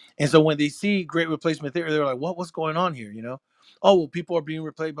 And so when they see Great Replacement Theory, they're like, what's going on here? Oh, well, people are being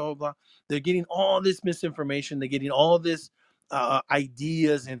replaced, blah, blah, blah. They're getting all this misinformation. They're getting all this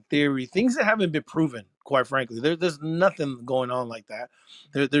ideas and theory, things that haven't been proven, quite frankly. There's nothing going on like that.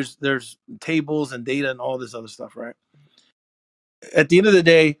 There's tables and data and all this other stuff, right? At the end of the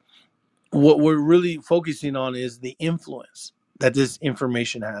day, what we're really focusing on is the influence that this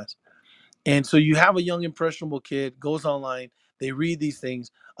information has. And so you have a young impressionable kid goes online, they read these things.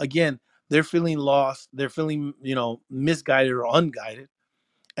 Again, they're feeling lost, they're feeling, misguided or unguided,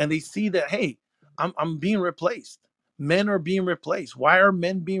 and they see that, hey, I'm being replaced. Men are being replaced. Why are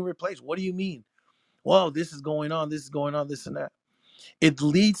men being replaced? What do you mean? Well, this is going on, this and that. It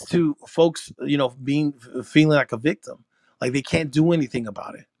leads to folks, feeling like a victim, like they can't do anything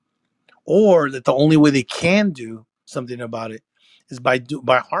about it, or that the only way they can do something about it is by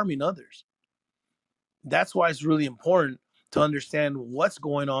harming others. That's why it's really important to understand what's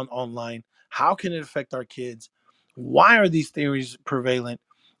going on online. How can it affect our kids? Why are these theories prevalent?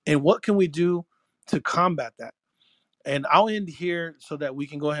 And what can we do to combat that? And I'll end here so that we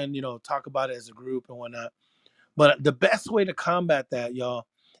can go ahead and, talk about it as a group and whatnot. But the best way to combat that, y'all,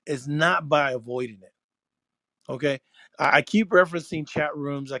 is not by avoiding it. Okay. I keep referencing chat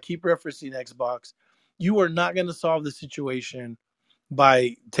rooms. I keep referencing Xbox. You are not going to solve the situation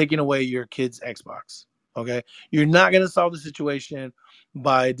by taking away your kid's Xbox. Okay. You're not going to solve the situation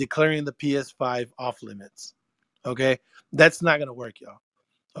by declaring the PS5 off limits. Okay. That's not going to work, y'all.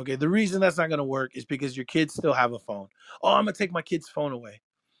 Okay. The reason that's not going to work is because your kids still have a phone. Oh, I'm going to take my kid's phone away.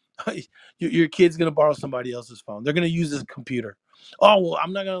 Your kid's going to borrow somebody else's phone. They're going to use this computer. Oh, well,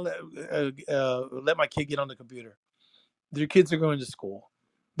 I'm not going to let my kid get on the computer. Their kids are going to school.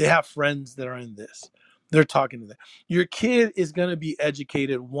 They have friends that are in this. They're talking to them. Your kid is going to be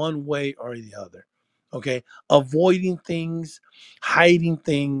educated one way or the other. Okay. Avoiding things, hiding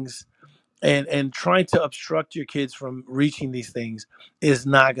things, and trying to obstruct your kids from reaching these things is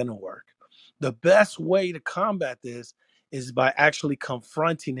not going to work. The best way to combat this is by actually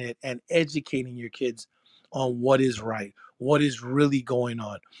confronting it and educating your kids on what is right, what is really going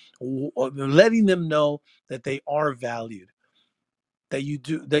on, letting them know that they are valued, that you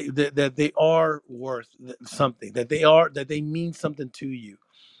do that they are worth something, that they mean something to you,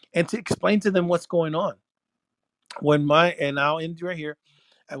 and to explain to them what's going on. And I'll end right here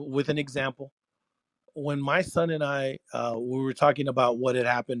with an example. When my son and I we were talking about what had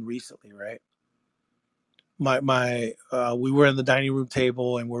happened recently, right? My we were in the dining room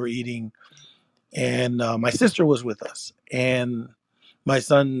table and we were eating, and my sister was with us, and my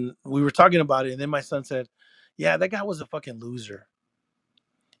son, we were talking about it, and then my son said, "Yeah, that guy was a fucking loser."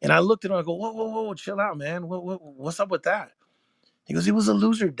 And I looked at him, I go, "Whoa, whoa, whoa, chill out, man. What's up with that?" He goes, "He was a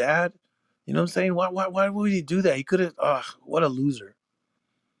loser, Dad. You know what I'm saying? Why would he do that? He could have. What a loser."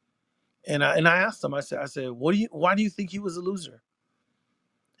 And I asked him. I said, Why do you think he was a loser?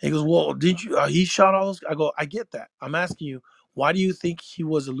 He goes, "Well, did you? He shot all those." I go, "I get that. I'm asking you, why do you think he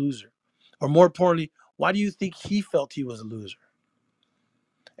was a loser, or more importantly, why do you think he felt he was a loser?"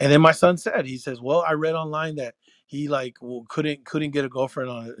 And then my son said, he says, "Well, I read online that he couldn't get a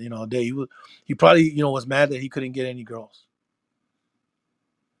girlfriend on a day. He probably was mad that he couldn't get any girls."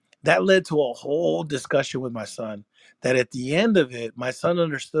 That led to a whole discussion with my son. That at the end of it, my son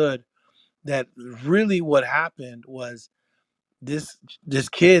understood that really what happened was this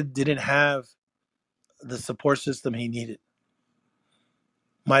kid didn't have the support system he needed.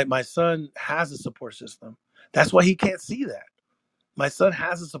 My son has a support system. That's why he can't see that. My son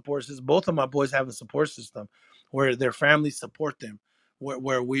has a support system. Both of my boys have a support system where their families support them,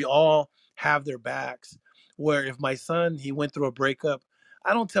 where we all have their backs. Where if my son, he went through a breakup,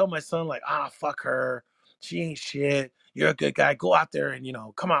 I don't tell my son like, fuck her. She ain't shit. You're a good guy. Go out there and,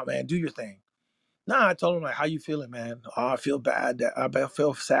 come on, man, do your thing. Nah, I told him like, "How you feeling, man?" "Oh, I feel bad, Dad. I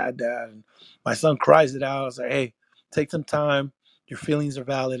feel sad, Dad." And my son cries it out. I was like, "Hey, take some time. Your feelings are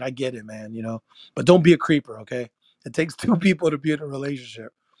valid. I get it, man. But don't be a creeper, okay? It takes two people to be in a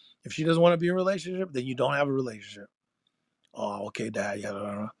relationship. If she doesn't want to be in a relationship, then you don't have a relationship." "Oh, okay, Dad. Yeah,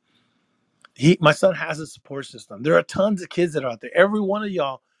 no. My son has a support system. There are tons of kids that are out there. Every one of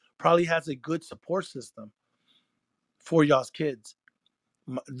y'all probably has a good support system for y'all's kids.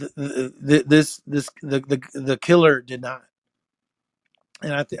 The killer did not.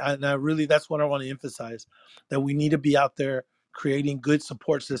 And I really, that's what I want to emphasize, that we need to be out there creating good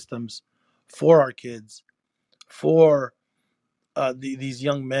support systems for our kids, for these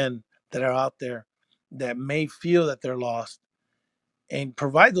young men that are out there that may feel that they're lost, and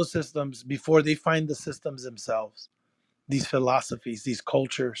provide those systems before they find the systems themselves, these philosophies, these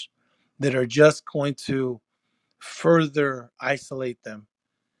cultures that are just going to further isolate them,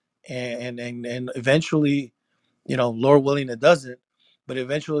 and eventually, Lord willing, it doesn't, but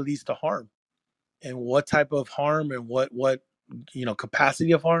eventually leads to harm. And what type of harm, and what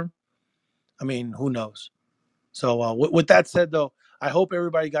capacity of harm, I mean, who knows? So with that said, though, I hope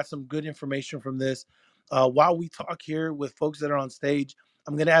everybody got some good information from this. While we talk here with folks that are on stage,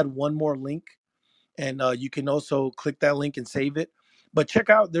 I'm going to add one more link, and you can also click that link and save it. But check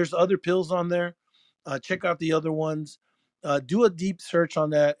out, there's other pills on there. Check out the other ones. Do a deep search on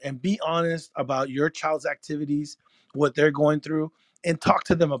that and be honest about your child's activities, what they're going through, and talk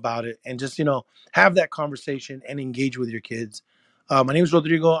to them about it, and just have that conversation and engage with your kids. My name is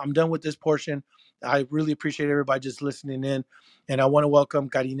Rodrigo. I'm done with this portion. I really appreciate everybody just listening in, and I want to welcome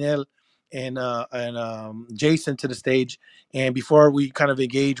Karinel and Jason to the stage. And before we kind of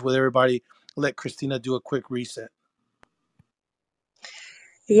engage with everybody, let Christina do a quick reset.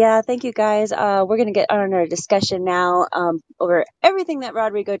 Yeah, thank you guys. We're going to get on our discussion now over everything that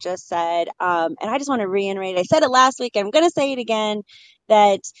Rodrigo just said. And I just want to reiterate, I said it last week, I'm going to say it again,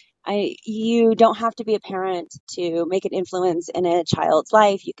 that you don't have to be a parent to make an influence in a child's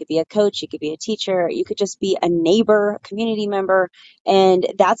life. You could be a coach, you could be a teacher, you could just be a neighbor, a community member. And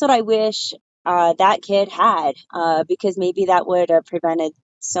that's what I wish that kid had, because maybe that would have prevented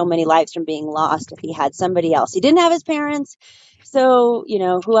so many lives from being lost if he had somebody else. He didn't have his parents, so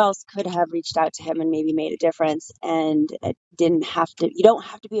who else could have reached out to him and maybe made a difference? And it didn't have to. You don't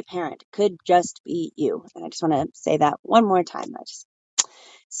have to be a parent. It could just be you. And I just want to say that one more time. I just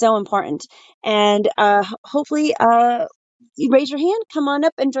so important. And hopefully, you raise your hand, come on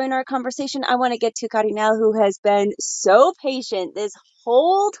up and join our conversation. I want to get to Karinel, who has been so patient this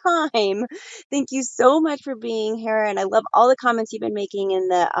whole time. Thank you so much for being here, and I love all the comments you've been making in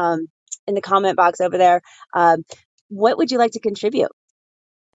the comment box over there. What would you like to contribute?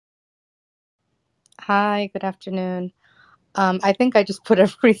 Hi, good afternoon. I think I just put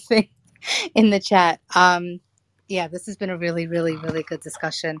everything in the chat. Yeah, this has been a really, really, really good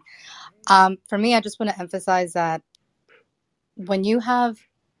discussion. For me, I just want to emphasize that when you have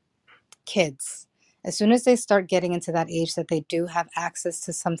kids, as soon as they start getting into that age that they do have access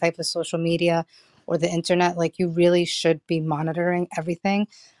to some type of social media or the internet, like you really should be monitoring everything.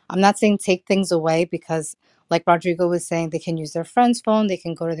 I'm not saying take things away because, like Rodrigo was saying, they can use their friend's phone, they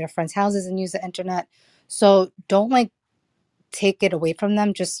can go to their friends' houses and use the internet. So don't like take it away from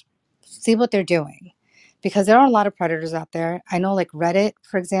them. Just see what they're doing because there are a lot of predators out there. I know, like Reddit,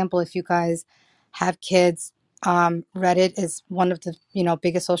 for example, if you guys have kids, Reddit is one of the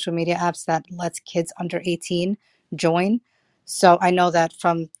biggest social media apps that lets kids under 18 join. So I know that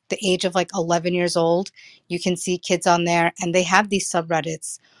from the age of like 11 years old, you can see kids on there, and they have these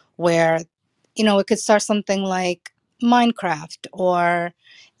subreddits where it could start something like Minecraft or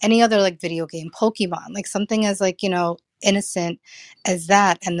any other like video game, Pokemon, like something as like innocent as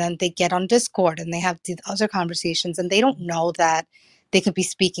that, and then they get on Discord and they have these other conversations, and they don't know that they could be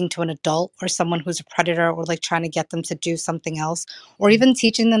speaking to an adult or someone who's a predator, or like trying to get them to do something else, or even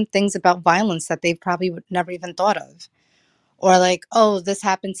teaching them things about violence that they probably would never even thought of, or like, oh, this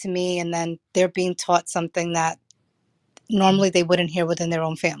happened to me, and then they're being taught something that normally they wouldn't hear within their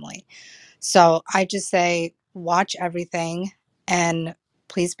own family. So I just say watch everything, and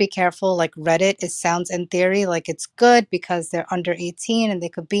please be careful. Like Reddit, it sounds in theory like it's good because they're under 18 and they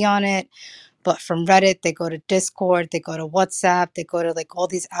could be on it. But from Reddit, they go to Discord, they go to WhatsApp, they go to like all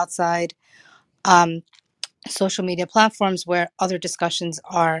these outside um, social media platforms where other discussions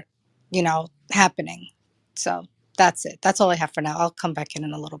are, happening. So that's it. That's all I have for now. I'll come back in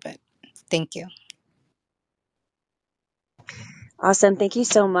a little bit. Thank you. Awesome. Thank you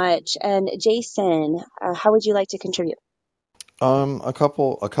so much. And Jason, how would you like to contribute? A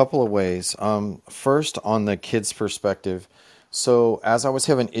couple of ways. First, on the kids' perspective. So, as I was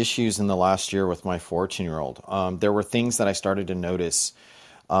having issues in the last year with my 14-year-old, there were things that I started to notice,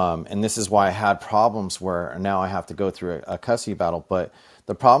 and this is why I had problems where now I have to go through a custody battle. But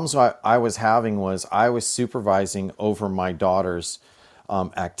the problems I was having was I was supervising over my daughter's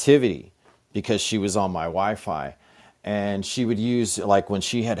activity because she was on my Wi-Fi. And she would use, like when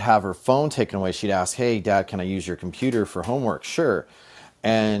she had have her phone taken away, she'd ask, "Hey, Dad, can I use your computer for homework?" Sure.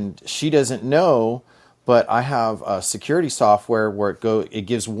 And she doesn't know, but I have a security software where it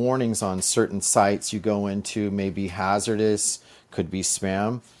gives warnings on certain sites you go into, maybe hazardous, could be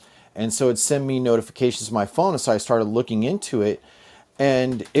spam. And so it'd send me notifications to my phone. And so I started looking into it,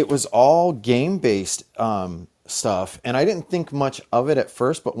 and it was all game-based stuff. And I didn't think much of it at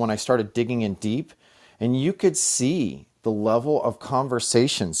first, but when I started digging in deep, and you could see the level of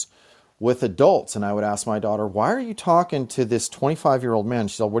conversations with adults. And I would ask my daughter, "Why are you talking to this 25-year-old man?"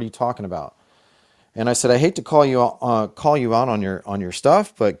 She said, "What are you talking about?" And I said, "I hate to call you out on your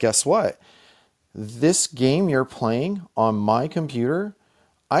stuff, but guess what? This game you're playing on my computer,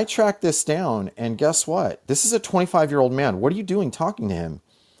 I tracked this down, and guess what? This is a 25-year-old man. What are you doing talking to him?"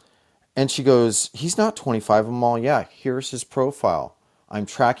 And she goes, "He's not 25." I'm all, "Yeah, here's his profile. I'm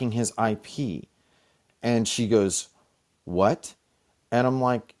tracking his IP." And she goes, "What?" And I'm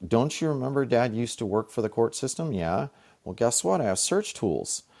like, "Don't you remember Dad used to work for the court system?" "Yeah." "Well, guess what? I have search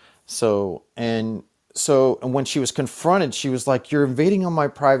tools." And when she was confronted, she was like, "You're invading on my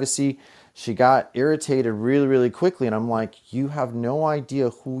privacy." She got irritated really, really quickly. And I'm like, "You have no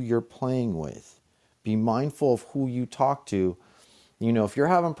idea who you're playing with. Be mindful of who you talk to. If you're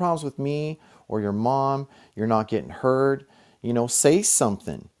having problems with me or your mom, you're not getting heard, say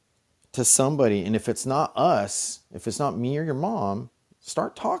something to somebody. And if it's not us, if it's not me or your mom,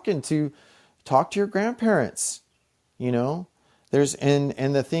 start talk to your grandparents. There's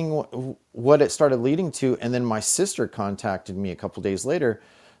and the thing, what it started leading to, and then my sister contacted me a couple days later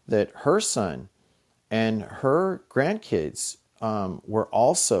that her son and her grandkids were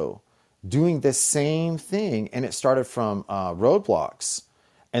also doing the same thing, and it started from Roadblocks,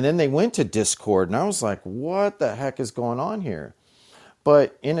 and then they went to Discord, and I was like, "What the heck is going on here?"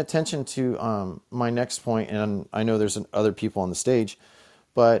 But in attention to my next point, and I know there's other people on the stage,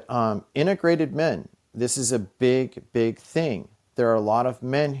 but integrated men, this is a big, big thing. There are a lot of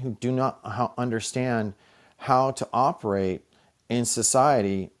men who do not understand how to operate in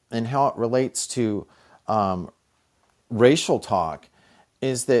society and how it relates to racial talk,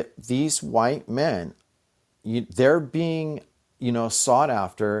 is that these white men, they're being, sought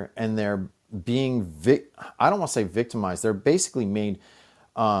after, and they're being, I don't want to say victimized. They're basically made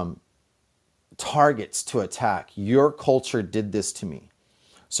targets to attack. Your culture did this to me.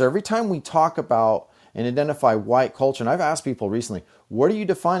 So every time we talk about and identify white culture, and I've asked people recently, what are you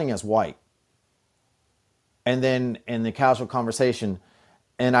defining as white? And then in the casual conversation,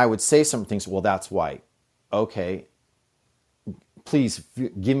 and I would say some things, well, that's white. Okay, please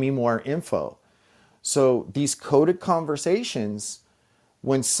give me more info. So these coded conversations,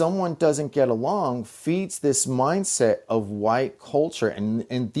 when someone doesn't get along, feeds this mindset of white culture.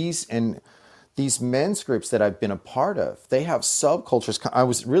 And these men's groups that I've been a part of, they have subcultures. I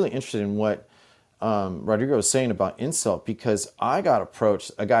was really interested in what Rodrigo was saying about insult, because I got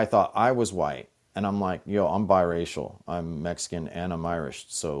approached. A guy thought I was white, and I'm like, yo, I'm biracial. I'm Mexican and I'm Irish,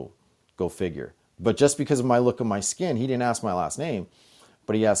 so go figure. But just because of my look of my skin, he didn't ask my last name,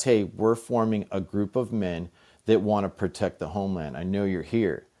 but he asked, hey, we're forming a group of men that want to protect the homeland. I know you're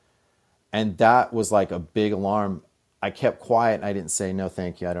here. And that was like a big alarm. I kept quiet and I didn't say, no,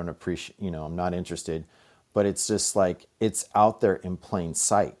 thank you. I don't appreciate, I'm not interested. But it's just like, it's out there in plain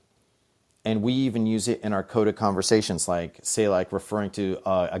sight. And we even use it in our coded conversations, like referring to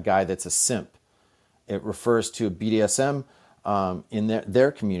a guy that's a simp. It refers to a BDSM in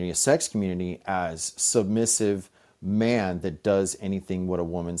their community, a sex community, as submissive man that does anything what a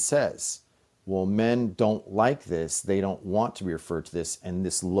woman says. Well, men don't like this. They don't want to be referred to this. And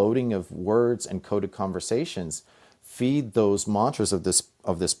this loading of words and coded conversations feed those mantras of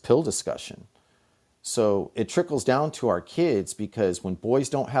this pill discussion. So it trickles down to our kids, because when boys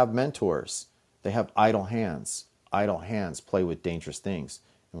don't have mentors, they have idle hands. Idle hands play with dangerous things.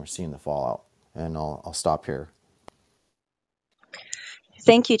 And we're seeing the fallout. And I'll stop here.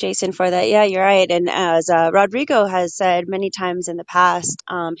 Thank you, Jason, for that. Yeah, you're right. And as Rodrigo has said many times in the past,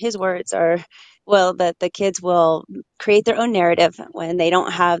 his words are, well, that the kids will create their own narrative when they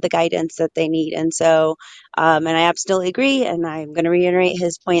don't have the guidance that they need. And so, and I absolutely agree. And I'm going to reiterate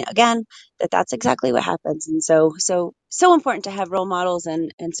his point again, that that's exactly what happens. And so important to have role models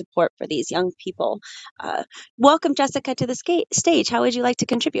and support for these young people. Welcome, Jessica, to the stage. How would you like to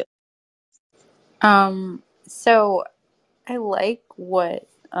contribute? So I like what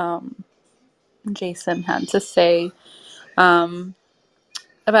Jason had to say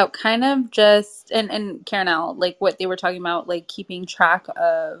about kind of just and Karen, like what they were talking about, like keeping track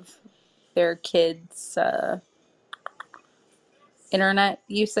of their kids' internet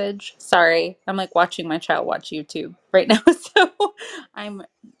usage. Sorry, I'm like watching my child watch YouTube right now, so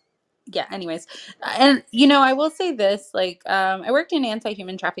anyways. And I will say this, like I worked in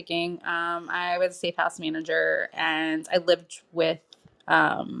anti-human trafficking. I was a safe house manager, and I lived with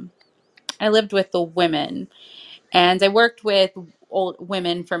the women, and I worked with old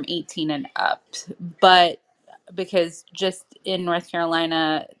women from 18 and up. But because just in North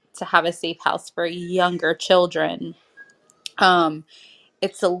Carolina, to have a safe house for younger children,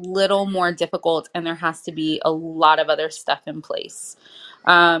 it's a little more difficult, and there has to be a lot of other stuff in place.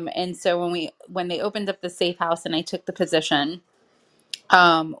 And so when they opened up the safe house and I took the position,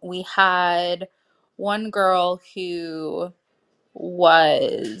 we had one girl who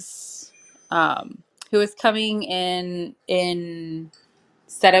was coming in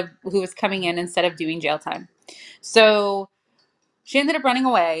instead of doing jail time. So she ended up running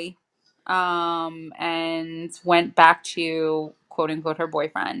away, and went back to quote unquote her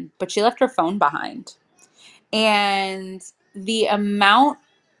boyfriend, but she left her phone behind. And the amount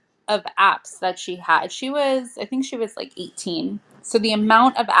of apps that she had, I think she was like 18. So the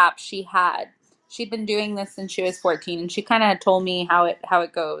amount of apps she had, she'd been doing this since she was 14, and she kind of had told me how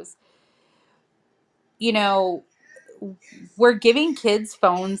it goes. We're giving kids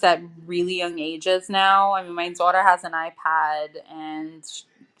phones at really young ages now. I mean, my daughter has an iPad, and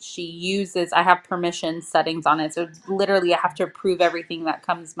I have permission settings on it. So literally I have to approve everything that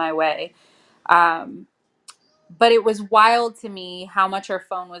comes my way. But it was wild to me how much her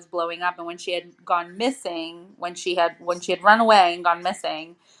phone was blowing up. And when she had gone missing, when she had run away and gone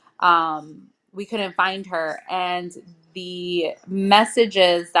missing, we couldn't find her. And the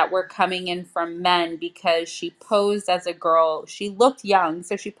messages that were coming in from men, because she posed as a girl, she looked young,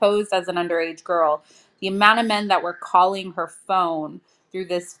 so she posed as an underage girl. The amount of men that were calling her phone through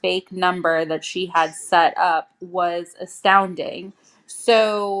this fake number that she had set up was astounding.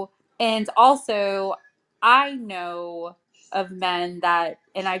 So, and also, I know of men that,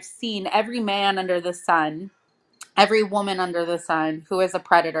 and I've seen every man under the sun, every woman under the sun who is a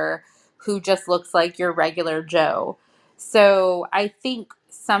predator who just looks like your regular Joe. So I think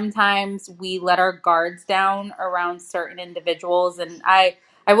sometimes we let our guards down around certain individuals. And I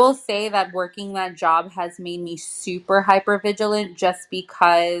will say that working that job has made me super hyper vigilant just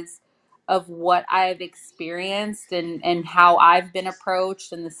because of what I've experienced and how I've been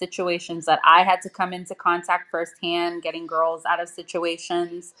approached and the situations that I had to come into contact firsthand, getting girls out of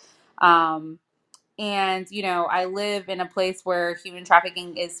situations. Um, and, I live in a place where human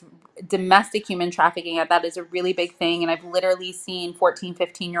trafficking is domestic human trafficking. That is a really big thing. And I've literally seen 14,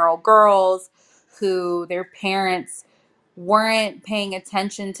 15-year-old girls who their parents weren't paying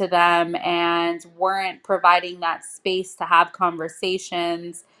attention to them and weren't providing that space to have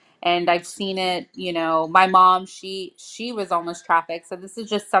conversations. And I've seen it, my mom, she was almost trafficked. So this is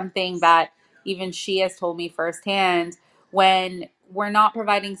just something that even she has told me firsthand. When we're not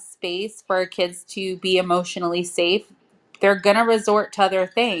providing space for kids to be emotionally safe, they're going to resort to other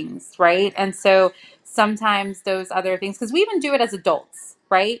things, right? And so sometimes those other things, because we even do it as adults,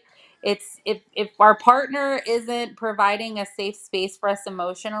 right? It's if our partner isn't providing a safe space for us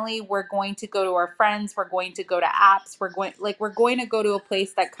emotionally, we're going to go to our friends, we're going to go to apps, we're going to go to a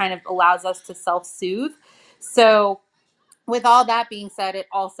place that kind of allows us to self-soothe. So with all that being said, it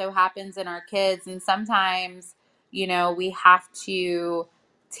also happens in our kids. And sometimes, we have to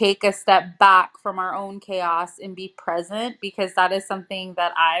take a step back from our own chaos and be present, because that is something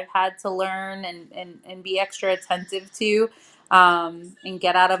that I've had to learn and be extra attentive to, and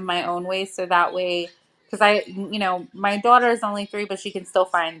get out of my own way. So that way, because my daughter is only 3, but she can still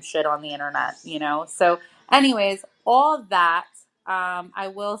find shit on the internet. So anyways, all that,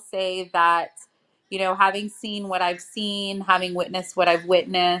 I will say that, having seen what I've seen, having witnessed what I've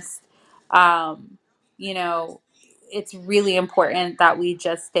witnessed, um, you know, it's really important that we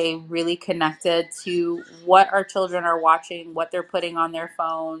just stay really connected to what our children are watching, what they're putting on their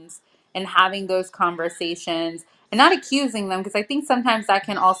phones, and having those conversations and not accusing them, because I think sometimes that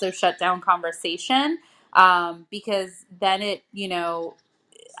can also shut down conversation, because then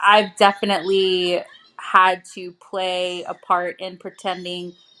I've definitely had to play a part in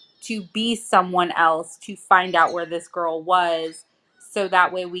pretending to be someone else to find out where this girl was, so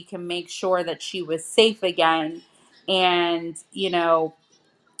that way we can make sure that she was safe again. And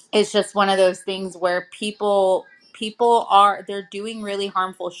it's just one of those things where they're doing really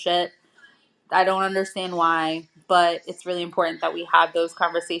harmful shit. I don't understand why, but it's really important that we have those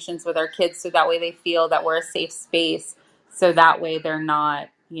conversations with our kids, so that way they feel that we're a safe space, so that way they're not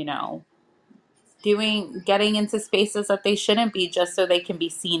getting into spaces that they shouldn't be, just so they can be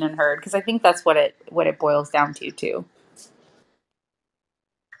seen and heard, because I think that's what it boils down to too.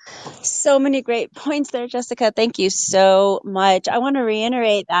 So many great points there, Jessica. Thank you so much. I want to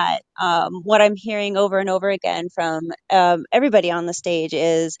reiterate that what I'm hearing over and over again from everybody on the stage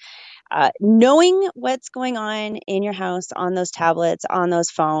is knowing what's going on in your house, on those tablets, on those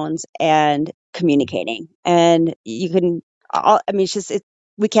phones, and communicating. And you can, it's just,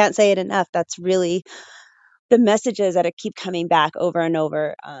 we can't say it enough. That's really the messages that keep coming back over and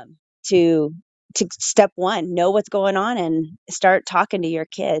over, to step one, know what's going on and start talking to your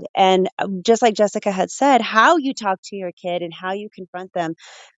kid. And just like Jessica had said, how you talk to your kid and how you confront them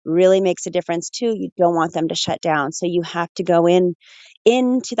really makes a difference too. You don't want them to shut down, so you have to go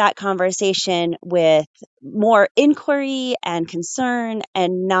into that conversation with more inquiry and concern,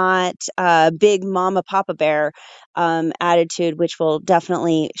 and not a big mama papa bear attitude, which will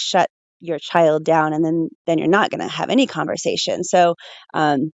definitely shut your child down, and then you're not going to have any conversation. So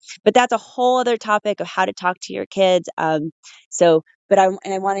but that's a whole other topic of how to talk to your kids. But I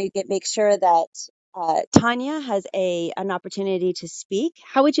want to make sure that Tanya has an opportunity to speak.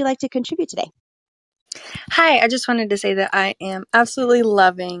 How would you like to contribute today? Hi, I just wanted to say that I am absolutely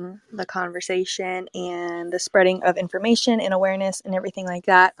loving the conversation and the spreading of information and awareness and everything like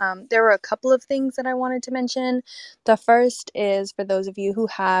that. There were a couple of things that I wanted to mention. The first is for those of you who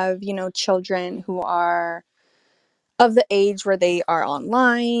have, children who are of the age where they are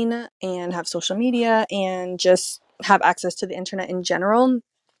online and have social media and just have access to the internet in general.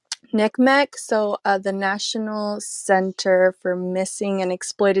 NCMEC, so the National Center for Missing and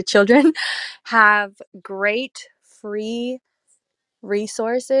Exploited Children, have great free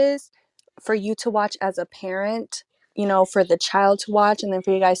resources for you to watch as a parent, for the child to watch, and then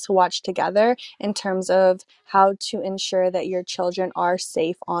for you guys to watch together, in terms of how to ensure that your children are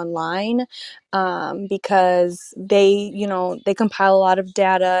safe online, because they compile a lot of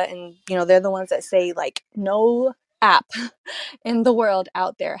data, and they're the ones that say, like, no app in the world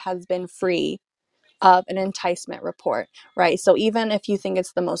out there has been free of an enticement report, right? So even if you think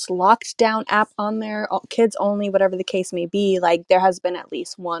it's the most locked down app on there, kids only, whatever the case may be, like there has been at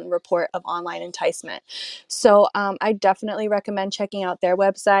least one report of online enticement. So I definitely recommend checking out their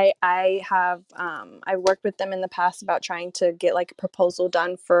website. I worked with them in the past about trying to get like a proposal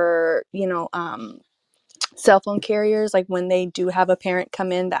done for, cell phone carriers, like when they do have a parent come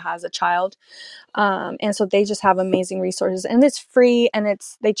in that has a child. And so they just have amazing resources, and it's free, and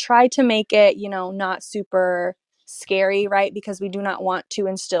they try to make it, not super scary, right? Because we do not want to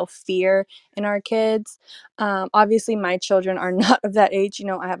instill fear in our kids. Obviously my children are not of that age.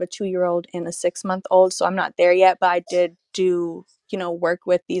 I have a 2-year-old and a 6-month-old, so I'm not there yet, but I did do work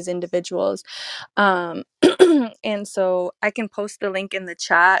with these individuals. um, and so I can post the link in the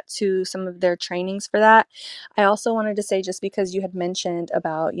chat to some of their trainings for that. I also wanted to say, just because you had mentioned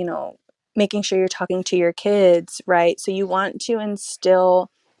about making sure you're talking to your kids, right? So you want to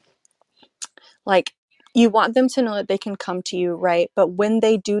instill, like, you want them to know that they can come to you, right? But when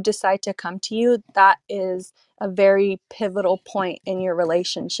they do decide to come to you, that is a very pivotal point in your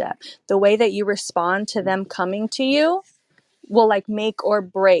relationship. The way that you respond to them coming to you will like make or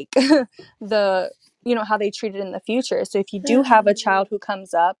break the how they treat it in the future. So if you do have a child who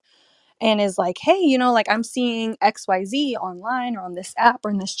comes up and is like, hey, like I'm seeing XYZ online or on this app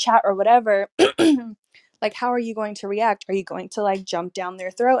or in this chat or whatever, like, how are you going to react? Are you going to like jump down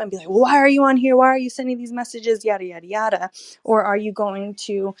their throat and be like, well, why are you on here? Why are you sending these messages? Yada, yada, yada. Or are you going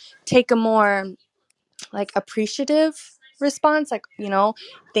to take a more like appreciative response, like,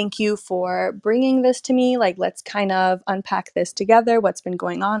 thank you for bringing this to me, like let's kind of unpack this together, what's been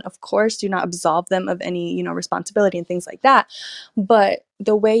going on. Of course, do not absolve them of any responsibility and things like that, but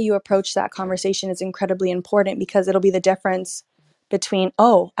the way you approach that conversation is incredibly important, because it'll be the difference between,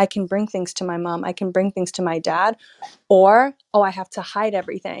 oh, I can bring things to my mom, I can bring things to my dad, or, oh, I have to hide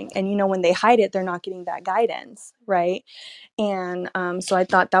everything. And when they hide it, they're not getting that guidance, right? And so I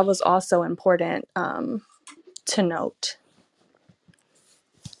thought that was also important to note.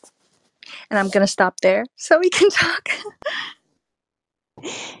 And I'm going to stop there so we can talk.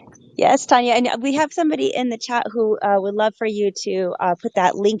 Yes, Tanya, and we have somebody in the chat who would love for you to put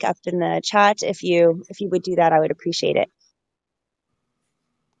that link up in the chat. If you would do that, I would appreciate it.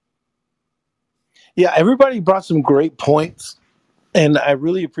 Yeah, everybody brought some great points, and I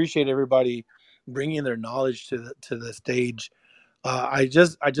really appreciate everybody bringing their knowledge to the stage. I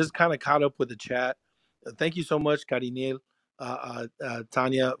just kind of caught up with the chat. Thank you so much, Karinil,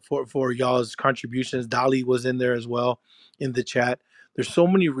 Tanya, for y'all's contributions. Dali was in there as well in the chat. There's so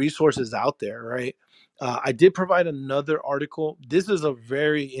many resources out there, right? I did provide another article. This is a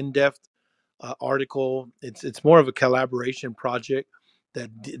very in-depth article. It's more of a collaboration project that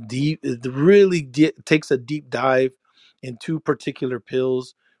takes a deep dive in two particular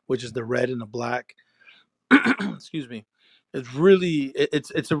pills, which is the red and the black. Excuse me.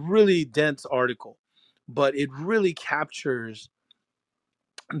 It's a really dense article, but it really captures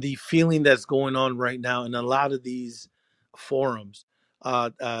the feeling that's going on right now in a lot of these forums.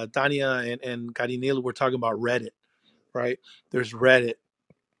 Tanya and Karinil were talking about Reddit, right? There's Reddit,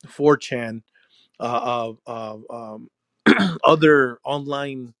 4chan, other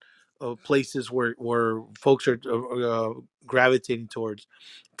online places where folks are gravitating towards.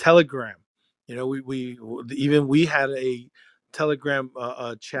 Telegram. We had a Telegram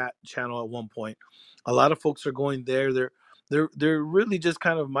chat channel at one point. A lot of folks are going there. They're really just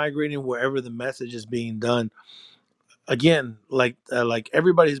kind of migrating wherever the message is being done. Again, like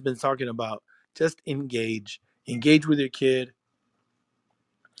everybody's been talking about, just engage with your kid.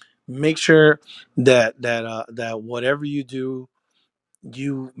 Make sure that whatever you do,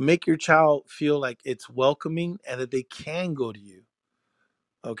 you make your child feel like it's welcoming and that they can go to you.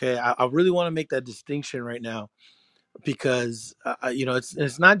 Okay, I really want to make that distinction right now, because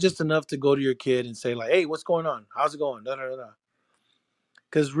it's not just enough to go to your kid and say like, hey, what's going on, how's it going, da, da, da, da.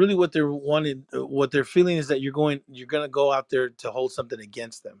 Because really what they're feeling is that you're gonna go out there to hold something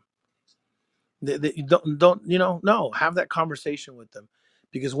against them. You don't no, have that conversation with them,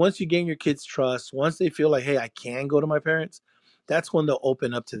 because once you gain your kids' trust, once they feel like, hey, I can go to my parents, that's when they'll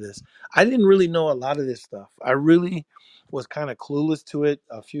open up to this. I didn't really know a lot of this stuff. I really was kind of clueless to it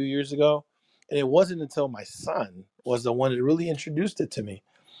a few years ago, and it wasn't until my son was the one that really introduced it to me,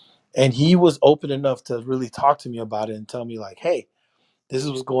 and he was open enough to really talk to me about it and tell me like, hey, this is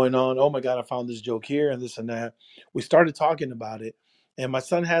what's going on. Oh my God, I found this joke here and this and that. We started talking about it. And my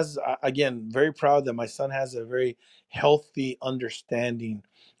son has, again, very proud that my son has a very healthy understanding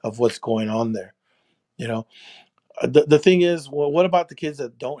of what's going on there. You know, The thing is, well, what about the kids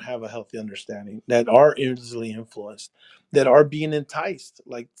that don't have a healthy understanding, that are easily influenced, that are being enticed,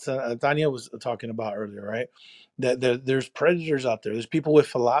 like Tanya was talking about earlier, right? That there's predators out there. There's people with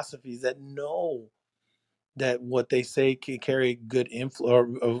philosophies that know that what they say can carry good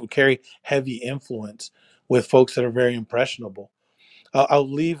influence, or carry heavy influence with folks that are very impressionable.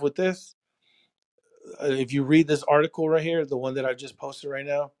 I'll leave with this. If you read this article right here, the one that I just posted right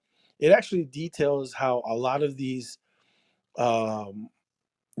now, it actually details how a lot of um,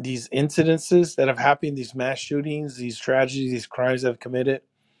 these incidences that have happened, these mass shootings, these tragedies, these crimes that have committed,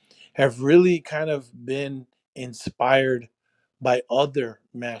 have really kind of been inspired by other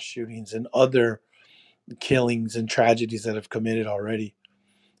mass shootings and other killings and tragedies that have committed already.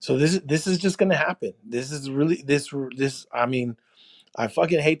 So this is just going to happen. This is really this. I mean, I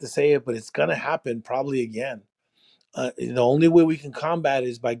fucking hate to say it, but it's going to happen probably again. The only way we can combat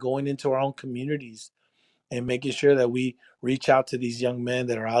is by going into our own communities and making sure that we reach out to these young men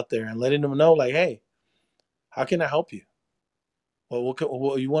that are out there and letting them know, like, hey, how can I help you? Well,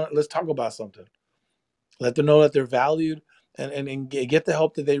 what you want? Let's talk about something. Let them know that they're valued, and get the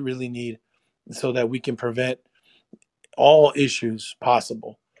help that they really need, so that we can prevent all issues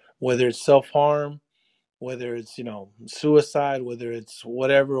possible, whether it's self harm, whether it's suicide, whether it's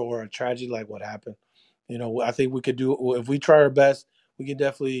whatever, or a tragedy like what happened. I think we could do, if we try our best. We can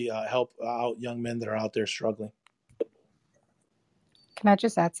definitely help out young men that are out there struggling. Can I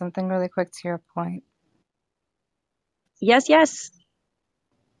just add something really quick to your point? Yes, yes.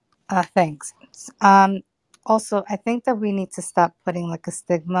 Thanks. Also, I think that we need to stop putting like a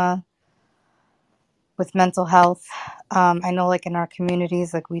stigma with mental health. I know like in our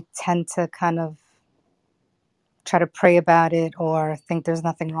communities, like we tend to kind of try to pray about it or think there's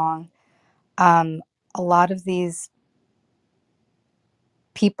nothing wrong. A lot of these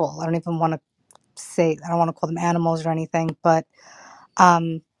people, I don't even want to say, I don't want to call them animals or anything, but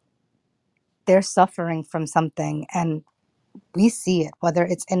they're suffering from something, and we see it, whether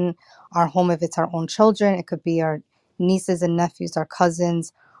it's in our home, if it's our own children, it could be our nieces and nephews, our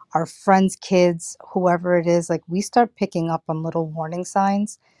cousins, our friends' kids, whoever it is. Like we start picking up on little warning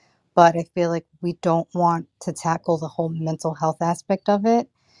signs, but I feel like we don't want to tackle the whole mental health aspect of it.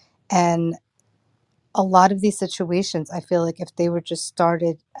 And a lot of these situations, I feel like if they were just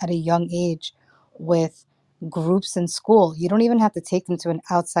started at a young age with groups in school, you don't even have to take them to an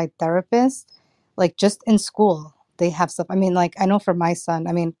outside therapist. Like just in school, they have stuff. I mean, like I know for my son,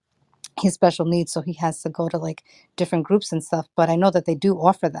 I mean, he's special needs, so he has to go to like different groups and stuff, but I know that they do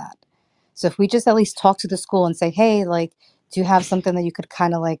offer that. So if we just at least talk to the school and say, hey, like, do you have something that you could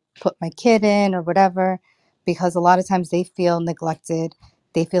kind of like put my kid in or whatever? Because a lot of times they feel neglected.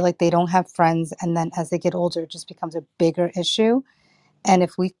 They feel like they don't have friends. And then as they get older, it just becomes a bigger issue. And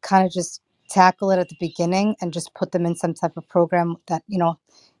if we kind of just tackle it at the beginning and just put them in some type of program that,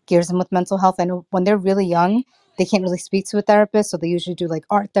 gears them with mental health. I know when they're really young, they can't really speak to a therapist. So they usually do like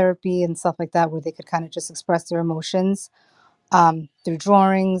art therapy and stuff like that, where they could kind of just express their emotions through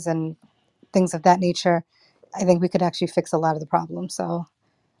drawings and things of that nature. I think we could actually fix a lot of the problems. So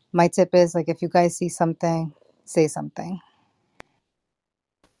my tip is like, if you guys see something, say something.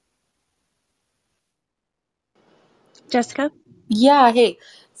 Jessica? Yeah, hey.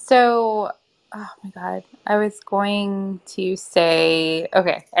 So, oh my God. I was going to say,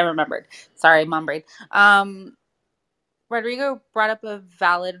 okay, I remembered. Sorry, mom brain. Rodrigo brought up a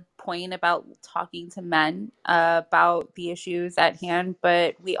valid point about talking to men about the issues at hand,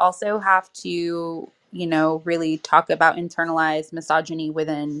 but we also have to, really talk about internalized misogyny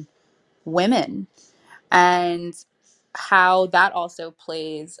within women and how that also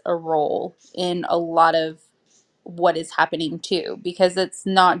plays a role in a lot of what is happening too, because it's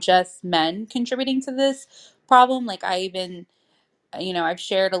not just men contributing to this problem. Like I even, I've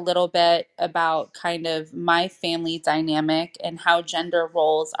shared a little bit about kind of my family dynamic and how gender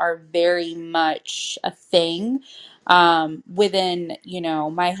roles are very much a thing within,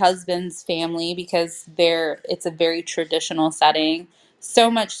 my husband's family, because it's a very traditional setting. So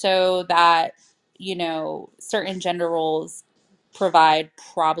much so that, certain gender roles provide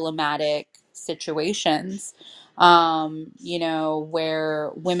problematic situations, where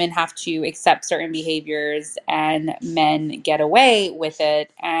women have to accept certain behaviors and men get away with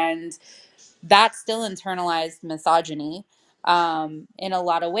it. And that's still internalized misogyny in a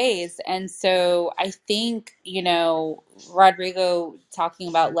lot of ways. And so I think, Rodrigo talking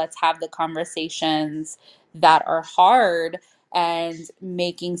about let's have the conversations that are hard and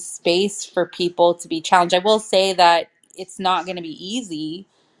making space for people to be challenged. I will say that it's not going to be easy,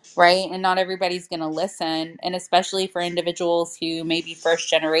 right? And not everybody's going to listen. And especially for individuals who may be first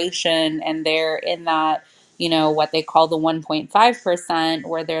generation and they're in that, what they call the 1.5%,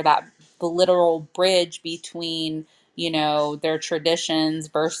 where they're the literal bridge between, their traditions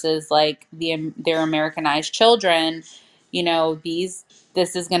versus like their Americanized children.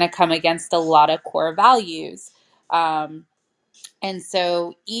 This is going to come against a lot of core values. And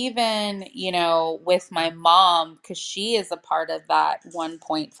so even, with my mom, because she is a part of that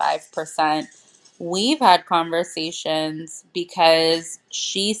 1.5%, we've had conversations because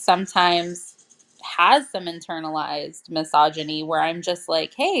she sometimes has some internalized misogyny where I'm just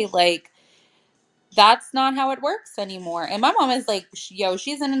like, hey, like, that's not how it works anymore. And my mom is like, yo,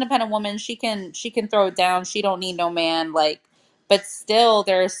 she's an independent woman. She can throw it down. She don't need no man. Like, but still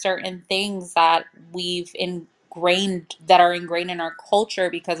there are certain things that that are ingrained in our culture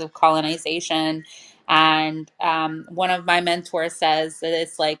because of colonization. And one of my mentors says that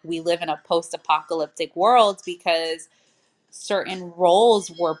it's like we live in a post-apocalyptic world because certain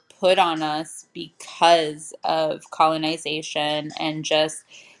roles were put on us because of colonization, and just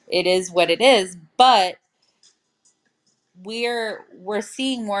it is what it is. But we're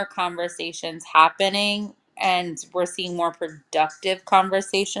seeing more conversations happening, and we're seeing more productive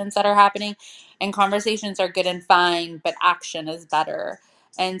conversations that are happening, and conversations are good and fine, but action is better.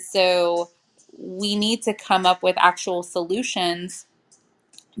 And so we need to come up with actual solutions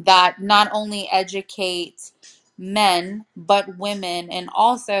that not only educate men but women, and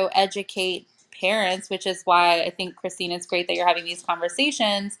also educate parents, which is why I think, Christine, it's great that you're having these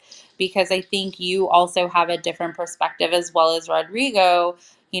conversations, because I think you also have a different perspective, as well as Rodrigo.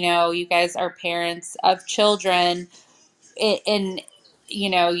 You guys are parents of children, and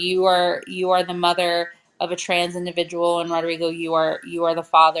you are the mother of a trans individual, and Rodrigo, you are the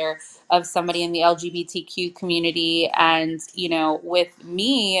father of somebody in the LGBTQ community. And with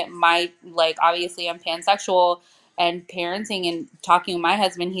me, my, like, obviously I'm pansexual, and parenting and talking with my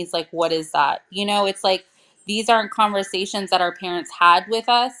husband, he's like, what is that? It's like these aren't conversations that our parents had with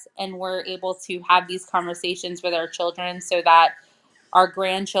us, and we're able to have these conversations with our children so that our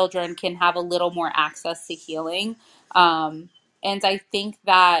grandchildren can have a little more access to healing. And I think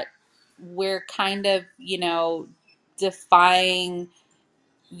that we're kind of, defying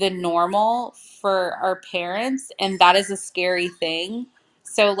the normal for our parents, and that is a scary thing.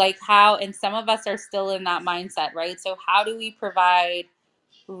 So, like, and some of us are still in that mindset, right? So how do we provide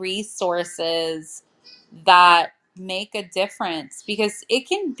resources that make a difference? Because it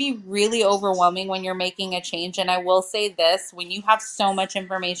can be really overwhelming when you're making a change. And I will say this, when you have so much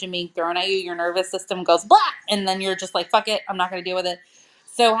information being thrown at you, your nervous system goes blah, and then you're just like, fuck it, I'm not going to deal with it.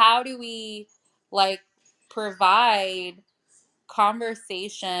 So how do we, like, provide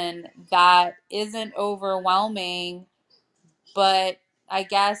conversation that isn't overwhelming, but I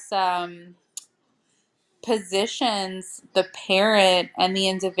guess positions the parent and the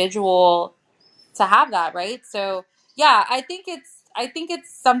individual to have that, right? So yeah, I think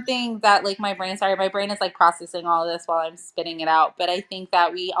it's something that, like, my brain is like processing all of this while I'm spitting it out. But I think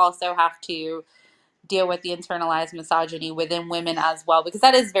that we also have to deal with the internalized misogyny within women as well, because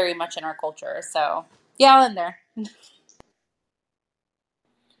that is very much in our culture. So yeah, I'll end there.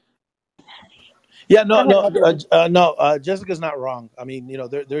 Yeah, Go no, ahead, no, Rodrigo. no. Jessica's not wrong. I mean,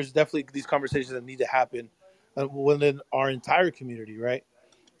 there's definitely these conversations that need to happen within our entire community, right?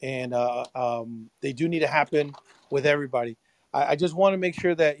 And they do need to happen with everybody. I just want to make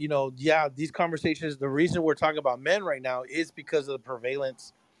sure that yeah, these conversations. The reason we're talking about men right now is because of the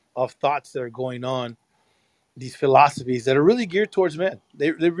prevalence of thoughts that are going on, these philosophies that are really geared towards men.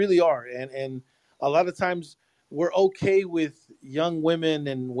 They really are, and a lot of times we're okay with young women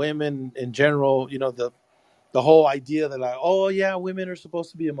and women in general. The whole idea that, like, oh yeah, women are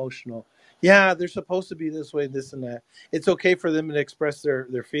supposed to be emotional. Yeah, they're supposed to be this way, this and that. It's okay for them to express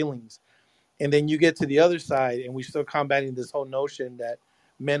their feelings. And then you get to the other side, and we still combating this whole notion that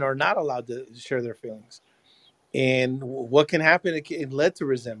men are not allowed to share their feelings. And what can happen? It can lead to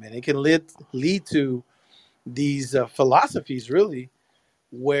resentment. It can lead to these philosophies, really,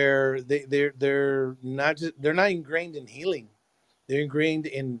 where they're not ingrained in healing. They're ingrained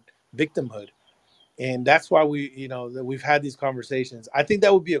in victimhood. And that's why that we've had these conversations. I think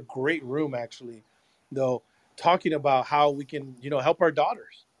that would be a great room, actually, though, talking about how we can help our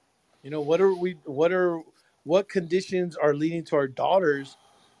daughters. What conditions are leading to our daughters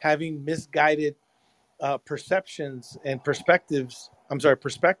having misguided perceptions and perspectives. I'm sorry,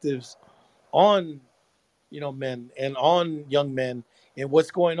 perspectives on men and on young men, and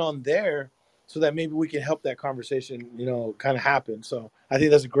what's going on there, so that maybe we can help that conversation kind of happen. So I think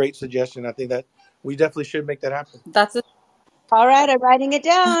that's a great suggestion. I think that we definitely should make that happen. That's a All right, I'm writing it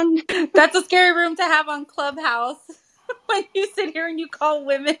down. that's a scary room to have on Clubhouse when you sit here and you call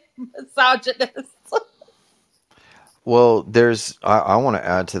women misogynists. Well, I want to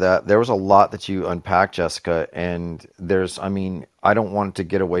add to that. There was a lot that you unpacked, Jessica, and I don't want to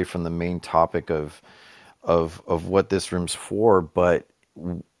get away from the main topic of what this room's for, but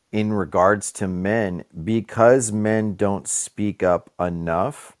in regards to men, because men don't speak up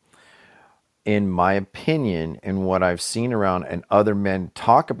enough, in my opinion, and what I've seen around, and other men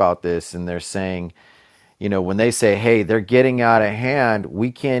talk about this, and they're saying, when they say, hey, they're getting out of hand,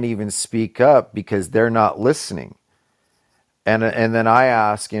 we can't even speak up because they're not listening. And then I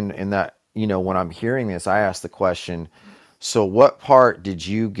ask in that, when I'm hearing this, I ask the question, so what part did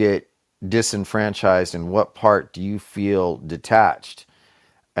you get disenfranchised and what part do you feel detached?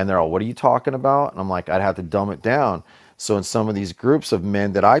 And they're all, what are you talking about? And I'm like, I'd have to dumb it down. So in some of these groups of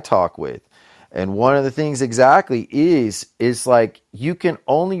men that I talk with, and one of the things exactly is like, you can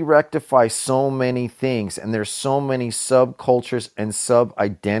only rectify so many things, and there's so many subcultures and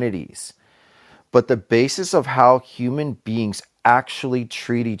sub-identities. But the basis of how human beings actually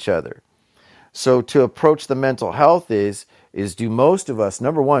treat each other. So to approach the mental health is do most of us,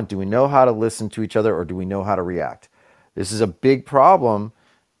 number one, do we know how to listen to each other, or do we know how to react? This is a big problem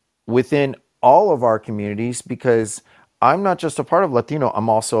within all of our communities, because I'm not just a part of Latino, I'm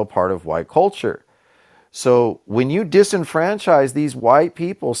also a part of white culture. So when you disenfranchise these white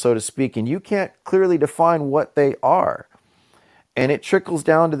people, so to speak, and you can't clearly define what they are, and it trickles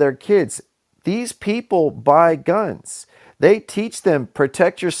down to their kids, these people buy guns. They teach them,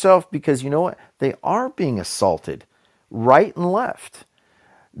 protect yourself, because you know what? They are being assaulted right and left.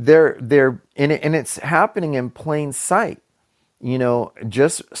 And it's happening in plain sight.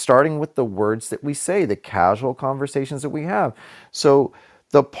 Just starting with the words that we say, the casual conversations that we have. So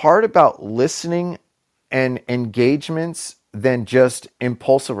the part about listening and engagements than just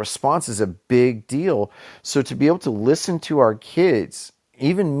impulsive response is a big deal. So to be able to listen to our kids,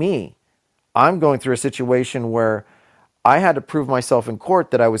 even me, I'm going through a situation where I had to prove myself in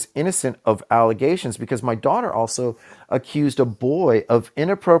court that I was innocent of allegations, because my daughter also accused a boy of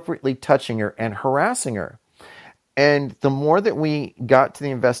inappropriately touching her and harassing her. And the more that we got to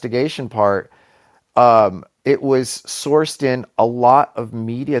the investigation part, it was sourced in a lot of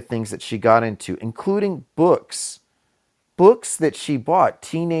media things that she got into, including books that she bought,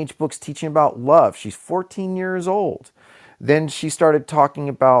 teenage books teaching about love. She's 14 years old. Then she started talking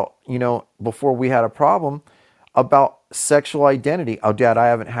about, before we had a problem, about sexual identity. Oh, Dad, I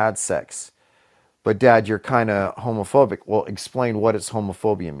haven't had sex. But Dad, you're kind of homophobic. Well, explain, what does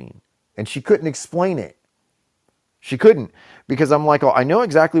homophobia mean? And she couldn't explain it. She couldn't, because I'm like, oh, I know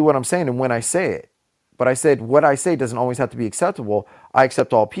exactly what I'm saying and when I say it. But I said, what I say doesn't always have to be acceptable. I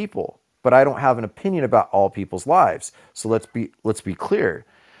accept all people, but I don't have an opinion about all people's lives. So let's be clear.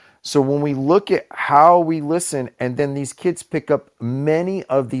 So when we look at how we listen, and then these kids pick up many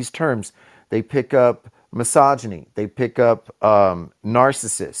of these terms, they pick up misogyny, they pick up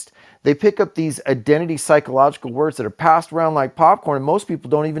narcissist, they pick up these identity psychological words that are passed around like popcorn, and most people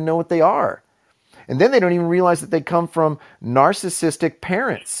don't even know what they are. And then they don't even realize that they come from narcissistic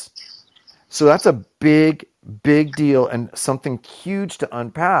parents. So that's a big, big deal, and something huge to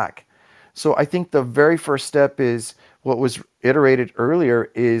unpack. So I think the very first step is what was iterated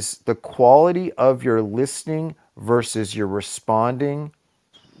earlier, is the quality of your listening versus your responding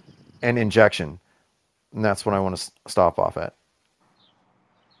and injection. And that's what I want to stop off at.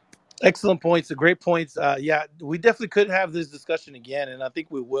 Excellent points. Great points. Yeah, we definitely could have this discussion again, and I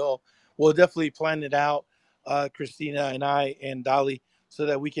think we will. We'll definitely plan it out, Christina and I and Dolly, so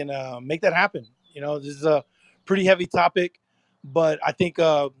that we can make that happen. This is a pretty heavy topic, but I think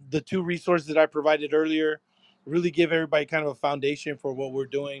the two resources that I provided earlier really give everybody kind of a foundation for what we're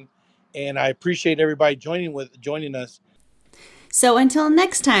doing. And I appreciate everybody joining us. So until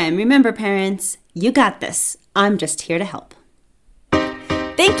next time, remember, parents, you got this. I'm just here to help.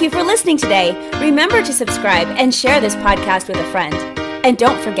 Thank you for listening today. Remember to subscribe and share this podcast with a friend. And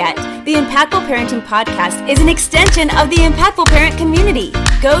don't forget, the Impactful Parenting Podcast is an extension of the Impactful Parent community.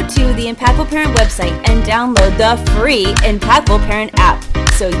 Go to the Impactful Parent website and download the free Impactful Parent app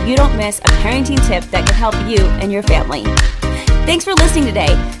so you don't miss a parenting tip that can help you and your family. Thanks for listening today.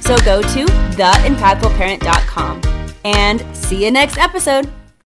 So go to theimpactfulparent.com and see you next episode.